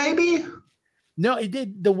coaster, maybe? No, it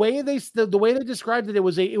did. The way they described it, it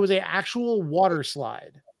was a actual water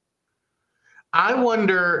slide. I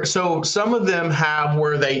wonder. So some of them have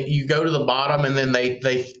where you go to the bottom and then they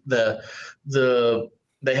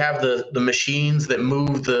have the machines that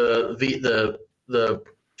move the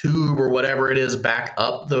tube or whatever it is back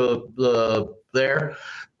up there.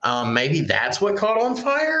 Maybe that's what caught on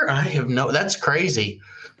fire. That's crazy.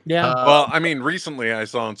 Yeah. Well, I mean, recently I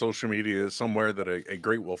saw on social media somewhere that a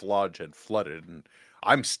Great Wolf Lodge had flooded, and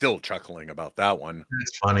I'm still chuckling about that one.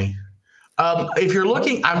 That's funny. If you're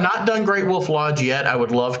looking, I've not done Great Wolf Lodge yet. I would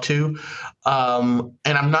love to. And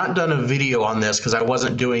I've not done a video on this because I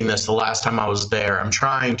wasn't doing this the last time I was there. I'm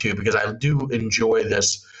trying to because I do enjoy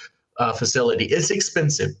this facility. It's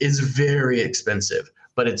expensive. It's very expensive,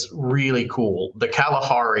 but it's really cool. The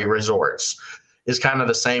Kalahari Resorts is kind of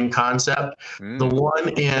the same concept. The one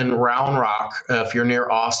in Round Rock, if you're near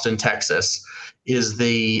Austin, Texas, is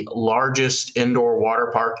the largest indoor water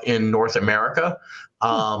park in North America.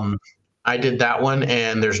 I did that one,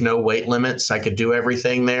 and there's no weight limits. I could do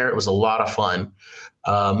everything there. It was a lot of fun.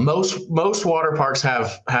 Most water parks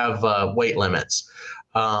have weight limits.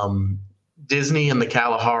 Disney and the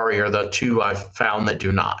Kalahari are the two I've found that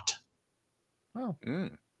do not. Oh,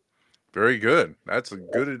 very good. That's a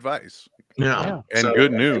good advice. Yeah. And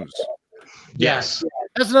good news. Yes.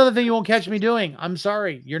 That's another thing you won't catch me doing. I'm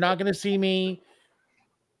sorry. You're not going to see me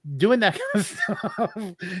doing that kind of stuff.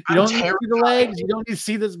 You don't need to see the legs. You don't need to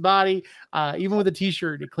see this body. Even with a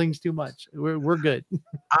t-shirt, it clings too much. We're good.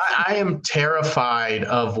 I am terrified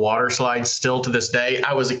of water slides still to this day.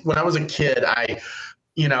 When I was a kid, I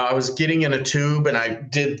was getting in a tube and I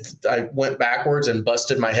went backwards and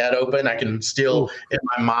busted my head open. I can still, in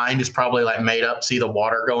my mind, is probably like made up, see the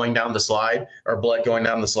water going down the slide or blood going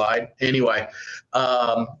down the slide. Anyway.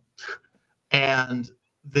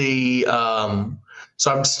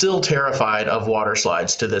 So I'm still terrified of water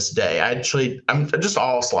slides to this day. I'm just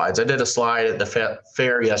all slides. I did a slide at the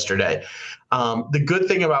fair yesterday. The good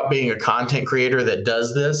thing about being a content creator that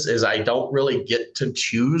does this is I don't really get to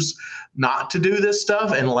choose not to do this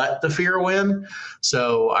stuff and let the fear win.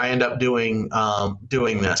 So I end up doing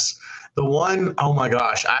this. The one, oh my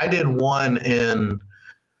gosh, I did one in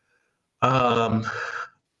Hurricane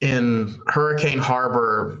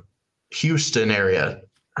Harbor, Houston area.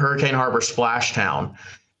 Hurricane Harbor Splashtown,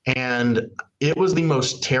 and it was the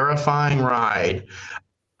most terrifying ride.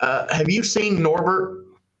 Have you seen Norbert?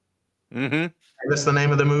 Mm-hmm. That's the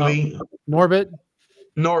name of the movie. Norbit.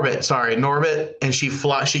 Sorry, Norbit. And she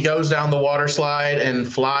goes down the water slide and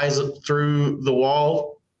flies through the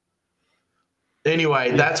wall.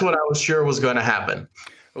 Anyway, that's what I was sure was going to happen.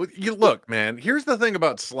 You look, man, here's the thing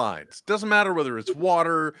about slides. Doesn't matter whether it's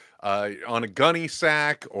water, on a gunny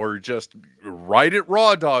sack, or just ride it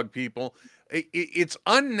raw dog, people. It's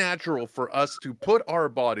unnatural for us to put our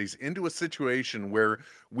bodies into a situation where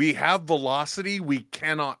we have velocity we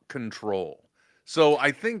cannot control. So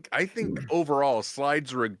I think overall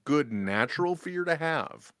slides are a good natural fear to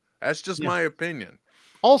have. That's just my opinion.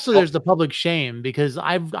 Also, there's the public shame because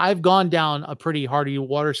I've gone down a pretty hardy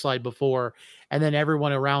water slide before, and then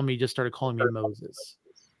everyone around me just started calling me Moses.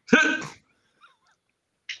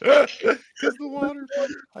 Because the water,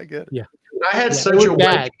 I get it. Yeah, I had such a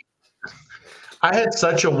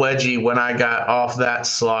wedgie when I got off that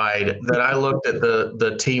slide that I looked at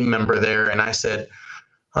the team member there and I said,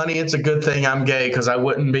 "Honey, it's a good thing I'm gay because I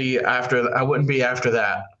wouldn't be after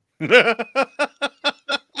that."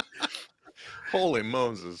 Holy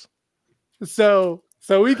Moses. So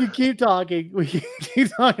we could keep talking. We can keep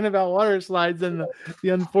talking about water slides and the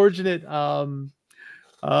unfortunate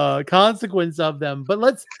consequence of them. But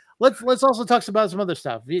let's also talk about some other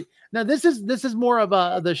stuff. Now this is more of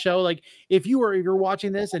the show. Like if you're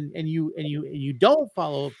watching this and you don't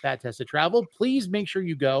follow Fat Test to Travel, please make sure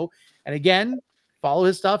you go. And again, follow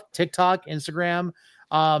his stuff, TikTok, Instagram.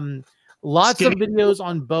 Lots of videos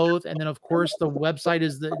on both, and then of course the website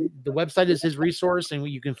is his resource and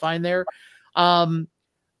what you can find there.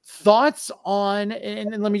 Thoughts on,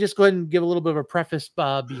 and let me just go ahead and give a little bit of a preface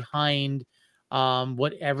behind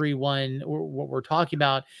what we're talking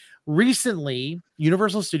about. Recently,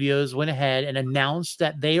 Universal Studios went ahead and announced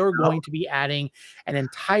that they are going to be adding an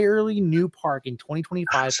entirely new park in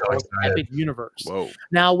 2025 called Epic Universe. Whoa.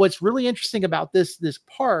 Now, what's really interesting about this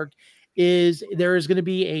park is there is going to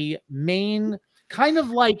be a main, kind of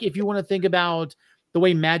like if you want to think about the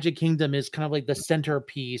way Magic Kingdom is kind of like the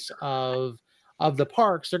centerpiece of the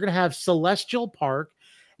parks, they're going to have Celestial Park,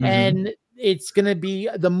 and it's going to be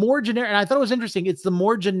the more generic. And I thought it was interesting. It's the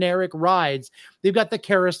more generic rides. They've got the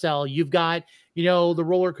carousel. You've got, the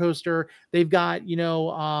roller coaster. They've got,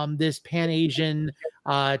 this Pan-Asian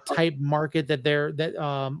type market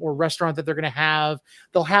or restaurant that they're going to have.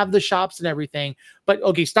 They'll have the shops and everything. But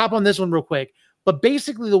okay, stop on this one real quick. But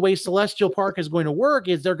basically the way Celestial Park is going to work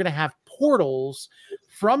is they're going to have portals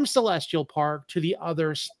from Celestial Park to the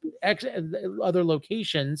other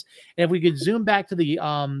locations. And if we could zoom back to the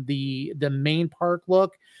main park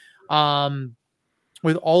look,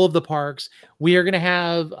 with all of the parks, we are going to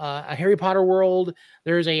have a Harry Potter world.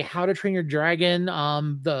 There's a How to Train Your Dragon,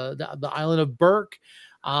 the island of Berk.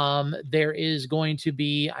 There is going to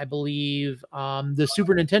be, I believe, the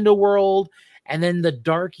Super Nintendo world, and then the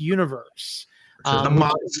Dark Universe.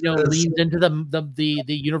 Leans into the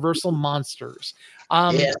Universal monsters.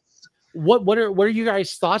 Yes. What are you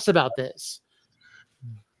guys' thoughts about this?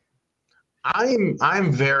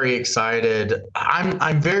 I'm very excited.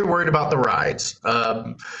 I'm very worried about the rides.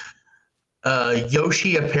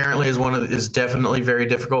 Yoshi apparently is definitely very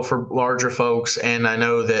difficult for larger folks, and I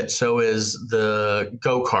know that so is the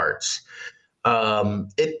go-karts.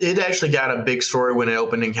 It actually got a big story when it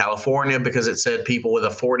opened in California because it said people with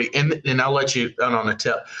a 40, and I'll let you in on a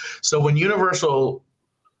tip. So when Universal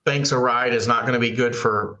thinks a ride is not going to be good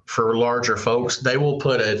for larger folks, they will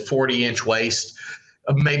put a 40-inch waist.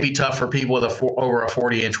 May be tough for people with over a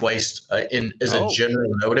 40-inch waist as a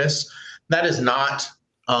general notice. That is not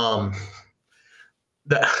the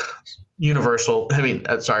Universal. I mean,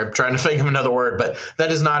 sorry, I'm trying to think of another word, but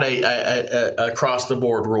that is not a across the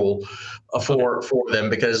board rule for them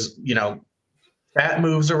because that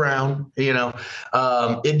moves around.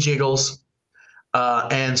 It jiggles,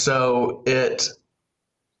 and so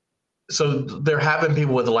they're having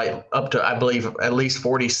people with like up to, I believe, at least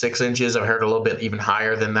 46 inches. I've heard a little bit even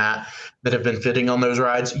higher than that have been fitting on those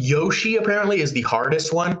rides. Yoshi apparently is the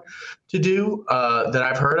hardest one to do that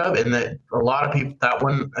I've heard of, and that a lot of people, that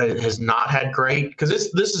one has not had great, because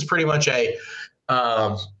this is pretty much a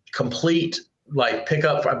complete like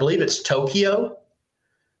pickup. I believe it's Tokyo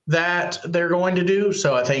that they're going to do.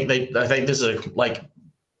 So I think this is a like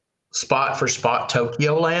spot for spot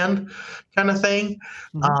Tokyo Land kind of thing.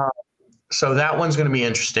 So that one's going to be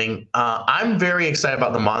interesting. I'm very excited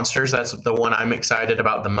about the monsters. That's the one I'm excited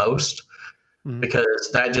about the most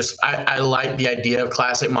because I like the idea of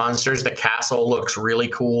classic monsters. The castle looks really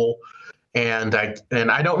cool, and I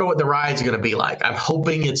don't know what the ride's going to be like. I'm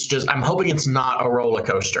hoping it's not a roller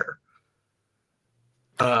coaster.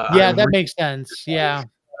 That makes sense. Yeah.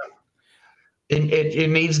 It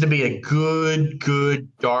needs to be a good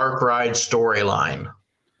dark ride storyline.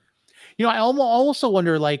 I also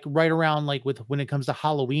wonder, like, right around, like, when it comes to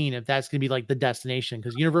Halloween, if that's going to be, like, the destination,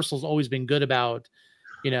 because Universal's always been good about,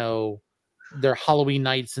 their Halloween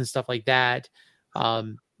nights and stuff like that.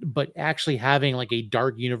 But actually having, like, a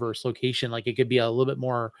dark universe location, like, it could be a little bit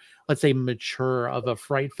more, let's say, mature of a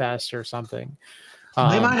Fright Fest or something.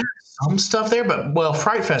 They might have some stuff there, but,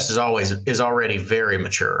 Fright Fest is already very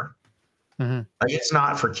mature. Like, it's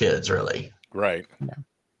not for kids, really. Right. Yeah.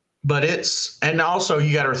 But and also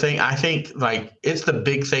you got to think, I think like it's the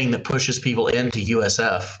big thing that pushes people into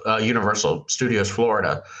USF, Universal Studios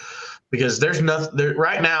Florida, because there's nothing there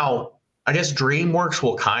right now. I guess DreamWorks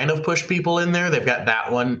will kind of push people in there. They've got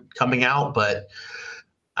that one coming out, but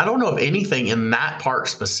I don't know of anything in that park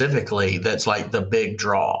specifically that's like the big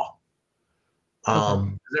draw.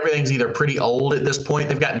 Everything's either pretty old at this point.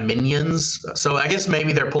 They've got Minions, so I guess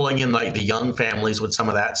maybe they're pulling in like the young families with some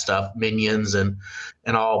of that stuff, Minions and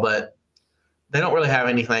all, but they don't really have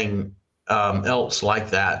anything else like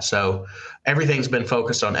that. So everything's been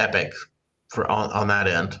focused on Epic on that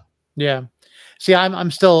end. Yeah. See, I'm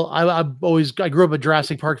still, I grew up a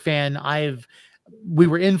Jurassic Park fan. We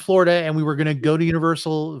were in Florida and we were going to go to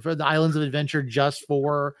Universal for the Islands of Adventure just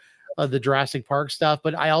for the Jurassic Park stuff.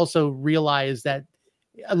 But I also realized that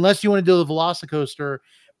unless you want to do the Velocicoaster,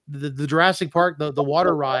 the Jurassic Park, the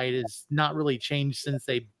water ride is not really changed since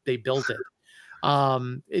they built it.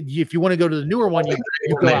 If you want to go to the newer one, you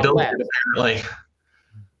go out west. Apparently.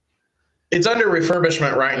 It's under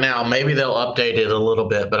refurbishment right now. Maybe they'll update it a little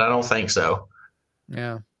bit, but I don't think so.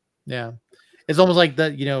 Yeah. It's almost like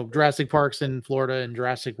the Jurassic Park's in Florida and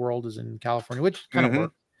Jurassic World is in California, which kind of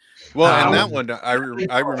works. Well, and that one I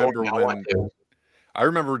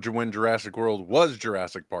remember when Jurassic World was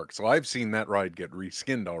Jurassic Park, so I've seen that ride get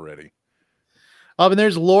reskinned already. And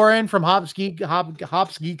there's Lauren from Hops Geek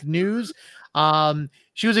News.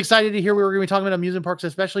 She was excited to hear we were going to be talking about amusement parks,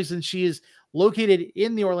 especially since she is located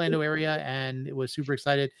in the Orlando area, and it was super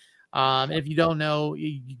excited. And if you don't know,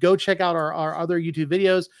 you go check out our other YouTube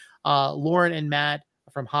videos. Lauren and Matt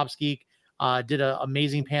from Hops Geek did an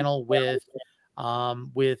amazing panel with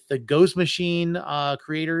the Ghost Machine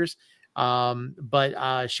creators.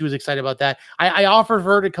 But she was excited about that. I offered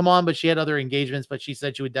her to come on, but she had other engagements, but she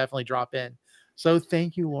said she would definitely drop in. So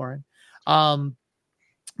thank you, Lauren.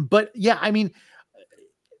 But yeah, I mean,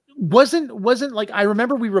 wasn't like, I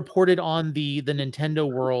remember we reported on the Nintendo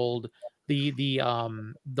World, the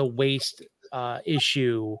waste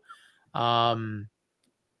issue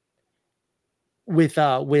with the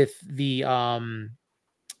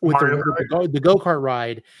go-kart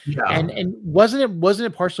ride. Yeah. And wasn't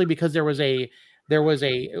it partially because it was a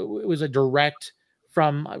direct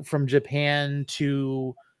from Japan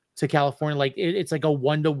to California, like it's like a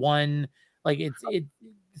 1-to-1, like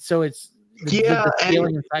so it's the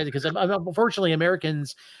scaling inside, because unfortunately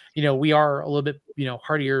Americans, we are a little bit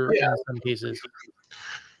hardier in some cases.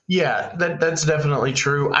 Yeah, that's definitely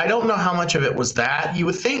true. I don't know how much of it was that. You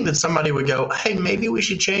would think that somebody would go, hey, maybe we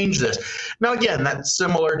should change this. Now, again, that's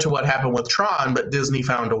similar to what happened with Tron, but Disney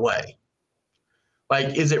found a way.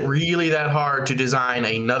 Like, is it really that hard to design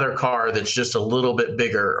another car that's just a little bit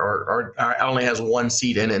bigger or only has one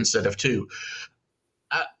seat in it instead of two?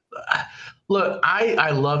 Look,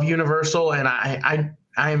 I love Universal, and I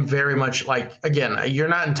am very much like, again, you're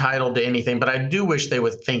not entitled to anything, but I do wish they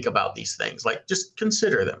would think about these things. Like, just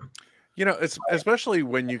consider them. It's especially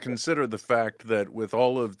when you consider the fact that with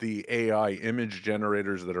all of the AI image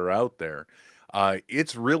generators that are out there,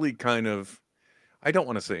 it's really kind of, I don't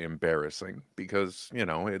want to say embarrassing, because,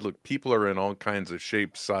 look, people are in all kinds of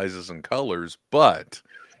shapes, sizes, and colors, but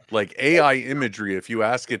like AI imagery, if you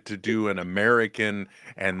ask it to do an American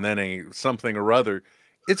and then a something or other,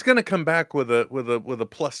 it's going to come back with a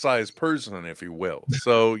plus size person, if you will.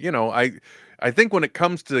 So, I think when it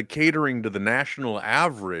comes to catering to the national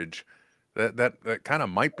average, that kind of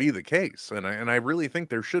might be the case. And I really think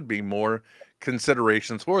there should be more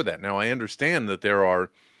considerations for that. Now, I understand that there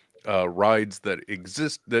are rides that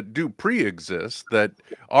exist, that do pre-exist, that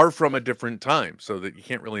are from a different time, so that you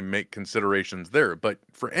can't really make considerations there. But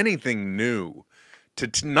for anything new, to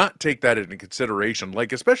not take that into consideration,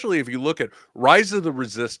 like especially if you look at Rise of the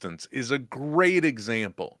Resistance, is a great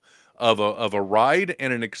example of a ride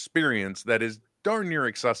and an experience that is darn near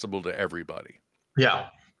accessible to everybody. Yeah.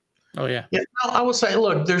 Oh yeah. Yeah. No, I will say,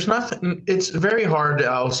 look, there's nothing. It's very hard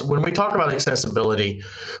to when we talk about accessibility,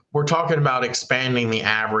 we're talking about expanding the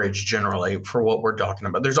average generally for what we're talking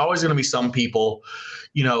about. There's always going to be some people,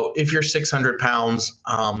 if you're 600 pounds,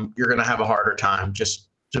 you're going to have a harder time, just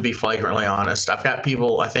to be flagrantly honest. I've got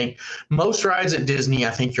people, I think most rides at Disney,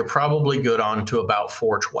 I think you're probably good on to about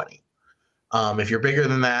 420. If you're bigger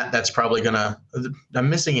than that, that's probably gonna. I'm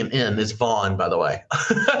missing an N. It's Vaughn, by the way.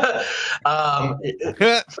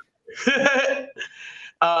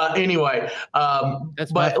 Anyway,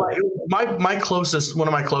 but like my closest, one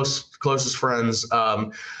of my closest friends,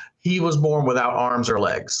 he was born without arms or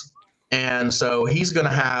legs. And so he's going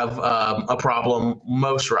to have a problem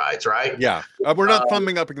most rides, right? Yeah. We're not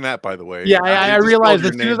thumbing up in that, by the way. Yeah, I realized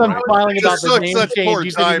as soon as I'm smiling about the name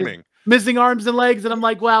change, timing. missing arms and legs, and I'm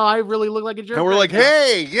like, wow, I really look like a jerk. And we're right like, now.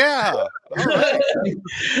 hey, yeah. All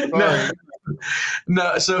right.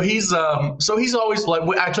 No, so he's always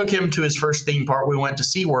like, I took him to his first theme park. We went to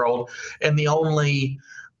SeaWorld, and the only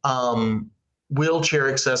wheelchair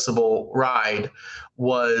accessible ride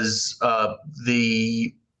was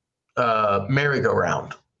the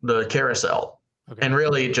merry-go-round, the carousel. Okay. And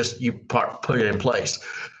really just you put it in place.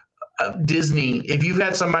 Disney, if you've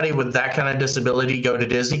had somebody with that kind of disability go to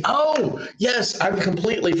Disney, oh yes, I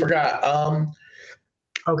completely forgot.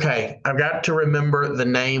 Okay, I've got to remember the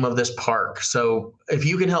name of this park. So if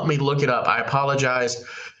you can help me look it up, I apologize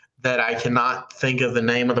that I cannot think of the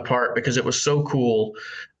name of the park because it was so cool.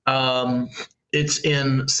 It's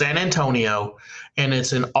in San Antonio, and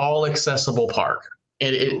it's an all accessible park.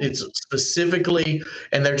 It's specifically,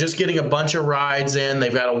 and they're just getting a bunch of rides in.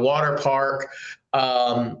 They've got a water park,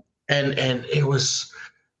 and it was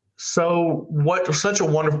such a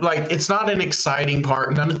wonderful, like, it's not an exciting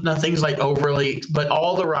park. Nothing's like overly, but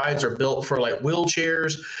all the rides are built for like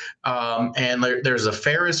wheelchairs, and there's a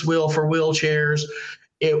Ferris wheel for wheelchairs.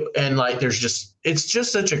 It's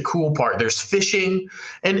just such a cool park. There's fishing,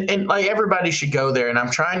 and like everybody should go there. And I'm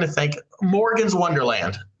trying to think, Morgan's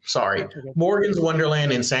Wonderland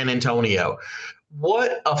in San Antonio.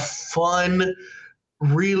 What a fun,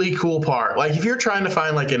 really cool park. Like if you're trying to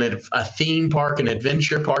find like a theme park, an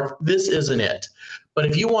adventure park, this isn't it. But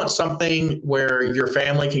if you want something where your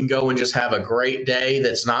family can go and just have a great day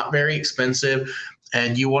that's not very expensive,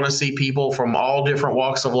 and you want to see people from all different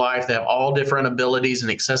walks of life that have all different abilities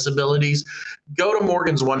and accessibilities, go to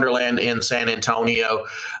Morgan's Wonderland in San Antonio.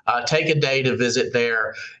 Take a day to visit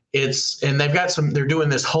there. They're doing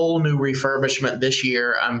this whole new refurbishment this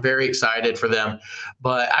year. I'm very excited for them,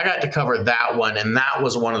 but I got to cover that one. And that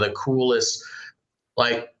was one of the coolest,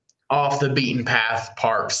 like, off the beaten path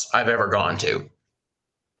parks I've ever gone to.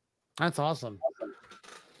 That's awesome.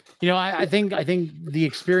 You know, I think the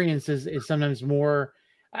experience is sometimes more,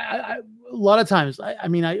 a lot of times, I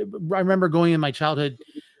mean, I remember going in my childhood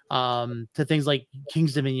to things like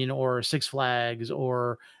King's Dominion or Six Flags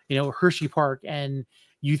or, Hershey Park, and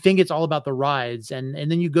you think it's all about the rides, and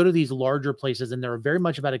then you go to these larger places and they're very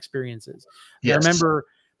much about experiences. Yes. I remember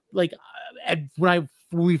like when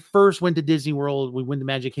we first went to Disney World, we went to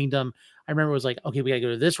Magic Kingdom. I remember it was like, okay, we got to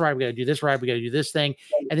go to this ride. We got to do this ride. We got to do this thing.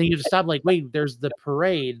 And then you have to stop like, wait, there's the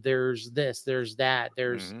parade. There's this, there's that,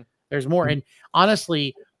 there's more. And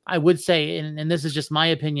honestly, I would say, and this is just my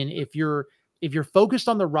opinion, if you're focused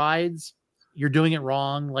on the rides, you're doing it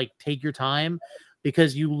wrong. Like, take your time,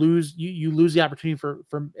 because you lose the opportunity for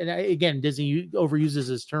and again, Disney overuses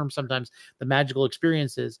this term sometimes, the magical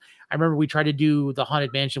experiences. I remember we tried to do the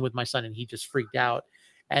Haunted Mansion with my son, and he just freaked out.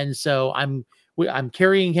 And so I'm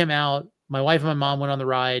carrying him out. My wife and my mom went on the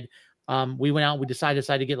ride. We went out. We decided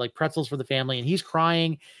to get like pretzels for the family, and he's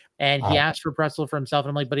crying, and he asked for pretzel for himself. And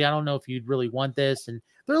I'm like, buddy, I don't know if you'd really want this, and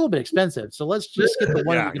they're a little bit expensive, so let's just get the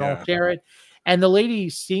one we can all share it. And the lady,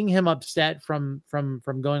 seeing him upset from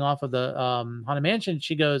going off of the Haunted Mansion,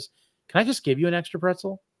 she goes, "Can I just give you an extra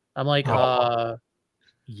pretzel?" I'm like,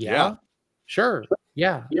 yeah, sure.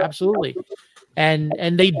 Yeah, absolutely. And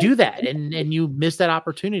they do that, and you miss that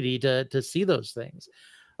opportunity to see those things.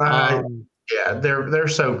 Yeah, they're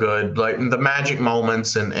so good. Like the magic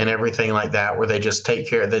moments and everything like that, where they just take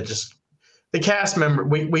care of the cast member.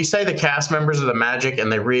 We say the cast members are the magic,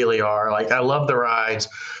 and they really are. Like, I love the rides,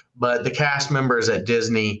 but the cast members at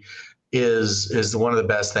Disney is one of the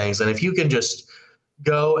best things. And if you can just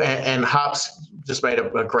go and Hops just made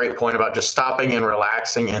a great point about just stopping and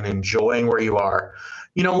relaxing and enjoying where you are.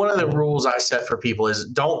 One of the rules I set for people is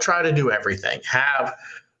don't try to do everything.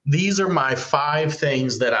 These are my 5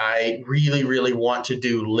 things that I really, really want to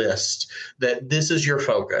do list, that this is your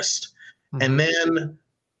focus. Mm-hmm. And then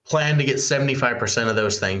plan to get 75% of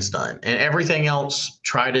those things done, and everything else,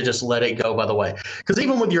 try to just let it go by the way. Because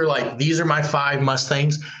even with your, like, these are my 5 must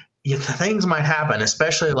things, things might happen,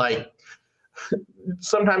 especially like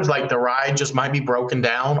sometimes like the ride just might be broken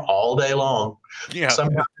down all day long. Yeah.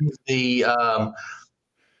 Sometimes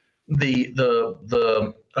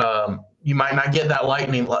you might not get that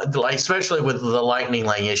lightning, like, especially with the lightning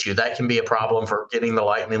lane issue. That can be a problem for getting the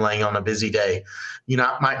lightning lane on a busy day. You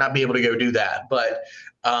might not be able to go do that. But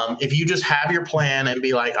if you just have your plan and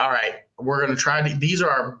be like, all right, we're going to try these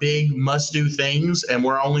are our big must-do things, and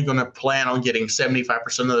we're only going to plan on getting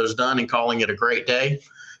 75% of those done and calling it a great day,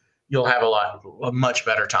 you'll have a much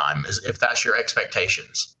better time, if that's your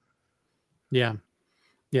expectations. Yeah.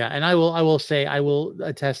 Yeah. And I will say, I will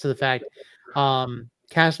attest to the fact,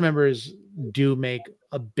 cast members do make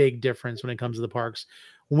a big difference when it comes to the parks.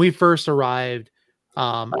 When we first arrived,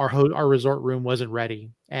 our resort room wasn't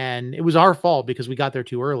ready, and it was our fault because we got there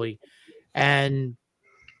too early, and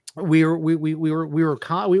we weren't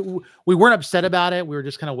upset about it. We were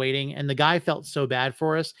just kind of waiting, and the guy felt so bad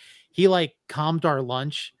for us. He like comped our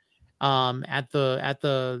lunch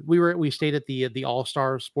we stayed at the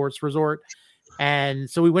All-Star Sports Resort, and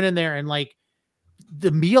so we went in there, and like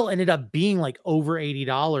the meal ended up being like over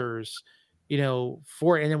 $80,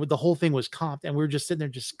 for it, and then the whole thing was comped, and we were just sitting there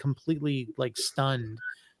just completely like stunned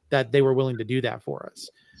that they were willing to do that for us.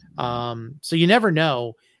 So you never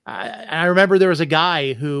know. I remember there was a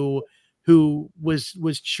guy who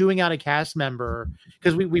was chewing out a cast member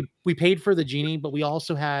because we paid for the genie, but we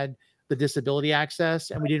also had the disability access,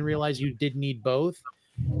 and we didn't realize you did need both.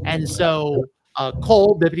 And so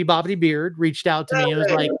Cole Bippity Boppity Beard reached out to me and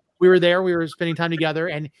was like, we were spending time together,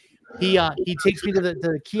 and he takes me to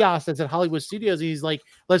the kiosk that's at Hollywood Studios, and he's like,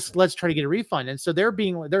 let's try to get a refund. And so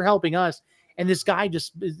they're helping us, and this guy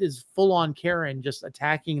just is full on Karen, just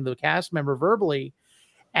attacking the cast member verbally.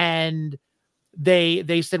 And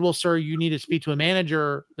they said, well, sir, you need to speak to a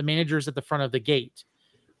manager. The manager's at the front of the gate,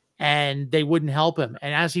 and they wouldn't help him.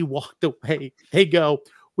 And as he walked away, they go,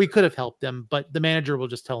 we could have helped him, but the manager will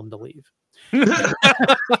just tell him to leave.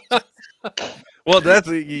 Well, that's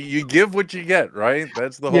you give what you get, right?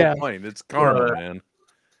 That's the whole point. It's karma, man.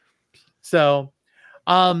 So,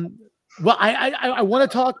 well, I want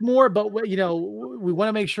to talk more, but we want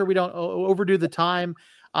to make sure we don't overdo the time.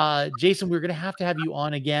 Jason, we're going to have you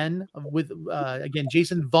on again with again,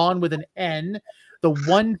 Jason Vaughn with an N. The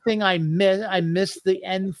one thing I missed the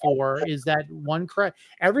N for is that one correct.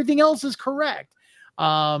 Everything else is correct.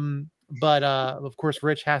 But of course,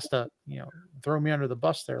 Rich has to, throw me under the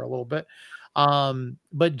bus there a little bit.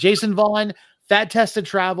 But Jason Vaughn, Fat Tested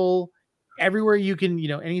Travel, everywhere you can,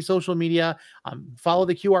 any social media, follow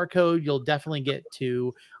the QR code. You'll definitely get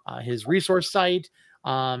to his resource site.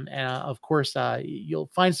 And of course, you'll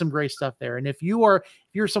find some great stuff there. And if you're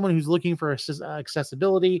someone who's looking for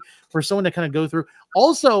accessibility, for someone to kind of go through,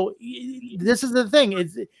 also, this is the thing.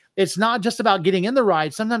 It's not just about getting in the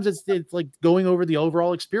ride. Sometimes it's like going over the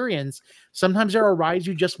overall experience. Sometimes there are rides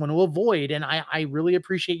you just want to avoid. And I really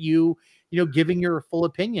appreciate you giving your full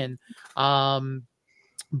opinion.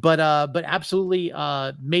 But absolutely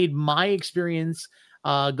made my experience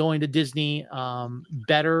going to Disney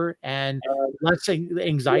better and less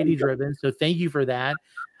anxiety driven. So thank you for that.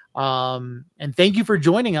 And thank you for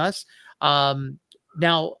joining us.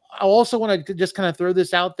 Now, I also want to just kind of throw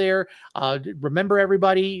this out there. Remember,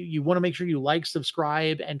 everybody, you want to make sure you like,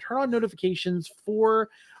 subscribe, and turn on notifications for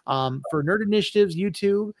Nerd Initiatives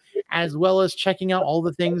YouTube, as well as checking out all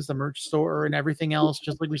the things, the merch store and everything else.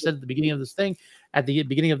 Just like we said at the beginning of this thing, at the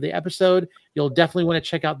beginning of the episode, you'll definitely want to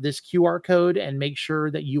check out this QR code and make sure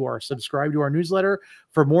that you are subscribed to our newsletter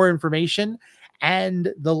for more information.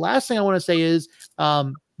 And the last thing I want to say is,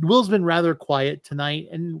 Will's been rather quiet tonight,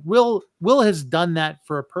 and Will has done that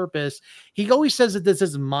for a purpose. He always says that this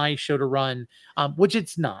is my show to run, which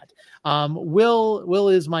it's not. Will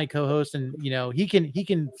is my co-host, and he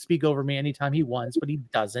can speak over me anytime he wants, but he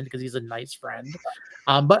doesn't because he's a nice friend.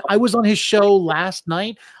 But I was on his show last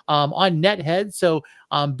night on Netheads, so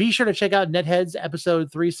be sure to check out Netheads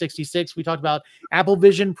episode 366. We talked about Apple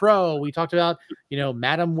Vision Pro. We talked about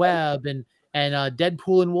Madam Web and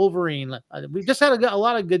Deadpool and Wolverine. We just had a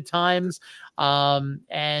lot of good times. I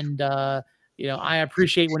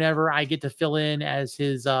appreciate whenever I get to fill in as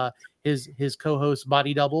his co-host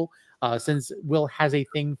body double, since Will has a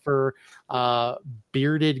thing for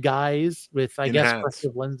bearded guys with, I guess,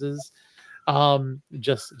 corrective lenses.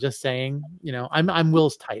 Just saying, I'm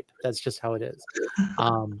Will's type. That's just how it is.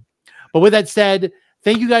 But with that said,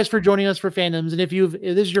 thank you guys for joining us for Fandoms. And if this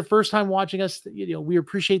is your first time watching us, we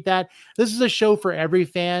appreciate that. This is a show for every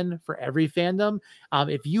fan, for every fandom.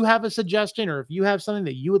 If you have a suggestion, or if you have something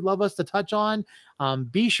that you would love us to touch on,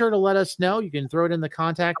 be sure to let us know. You can throw it in the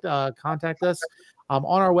contact us on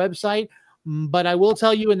our website. But I will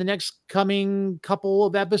tell you, in the next coming couple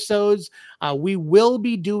of episodes, we will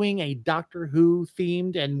be doing a Doctor Who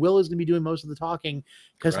themed, and Will is going to be doing most of the talking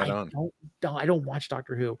because I don't watch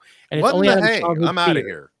Doctor Who, and it's only I'm out of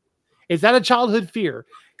here. Is that a childhood fear?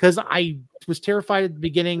 Because I was terrified at the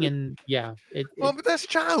beginning, and but that's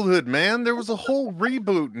childhood, man. There was a whole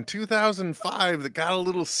reboot in 2005 that got a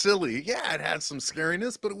little silly. Yeah, it had some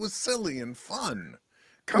scariness, but it was silly and fun.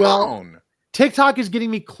 Come on. TikTok is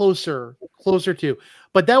getting me closer to,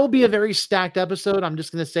 but that will be a very stacked episode. I'm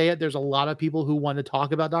just going to say it. There's a lot of people who want to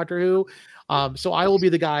talk about Doctor Who. So I will be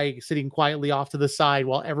the guy sitting quietly off to the side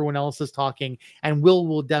while everyone else is talking, and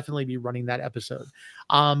will definitely be running that episode.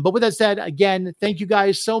 But with that said, again, thank you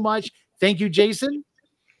guys so much. Thank you, Jason.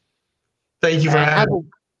 Thank you for And having me.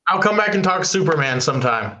 I'll come back and talk Superman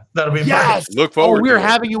sometime. That'll be yes. fun. Look forward. We're to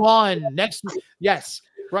having you on next. Yes,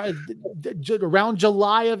 right around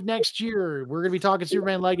July of next year. We're gonna be talking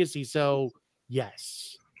Superman Legacy. So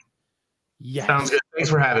yes. Sounds good. Thanks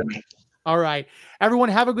for having me. All right, everyone.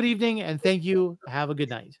 Have a good evening, and thank you. Have a good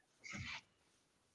night.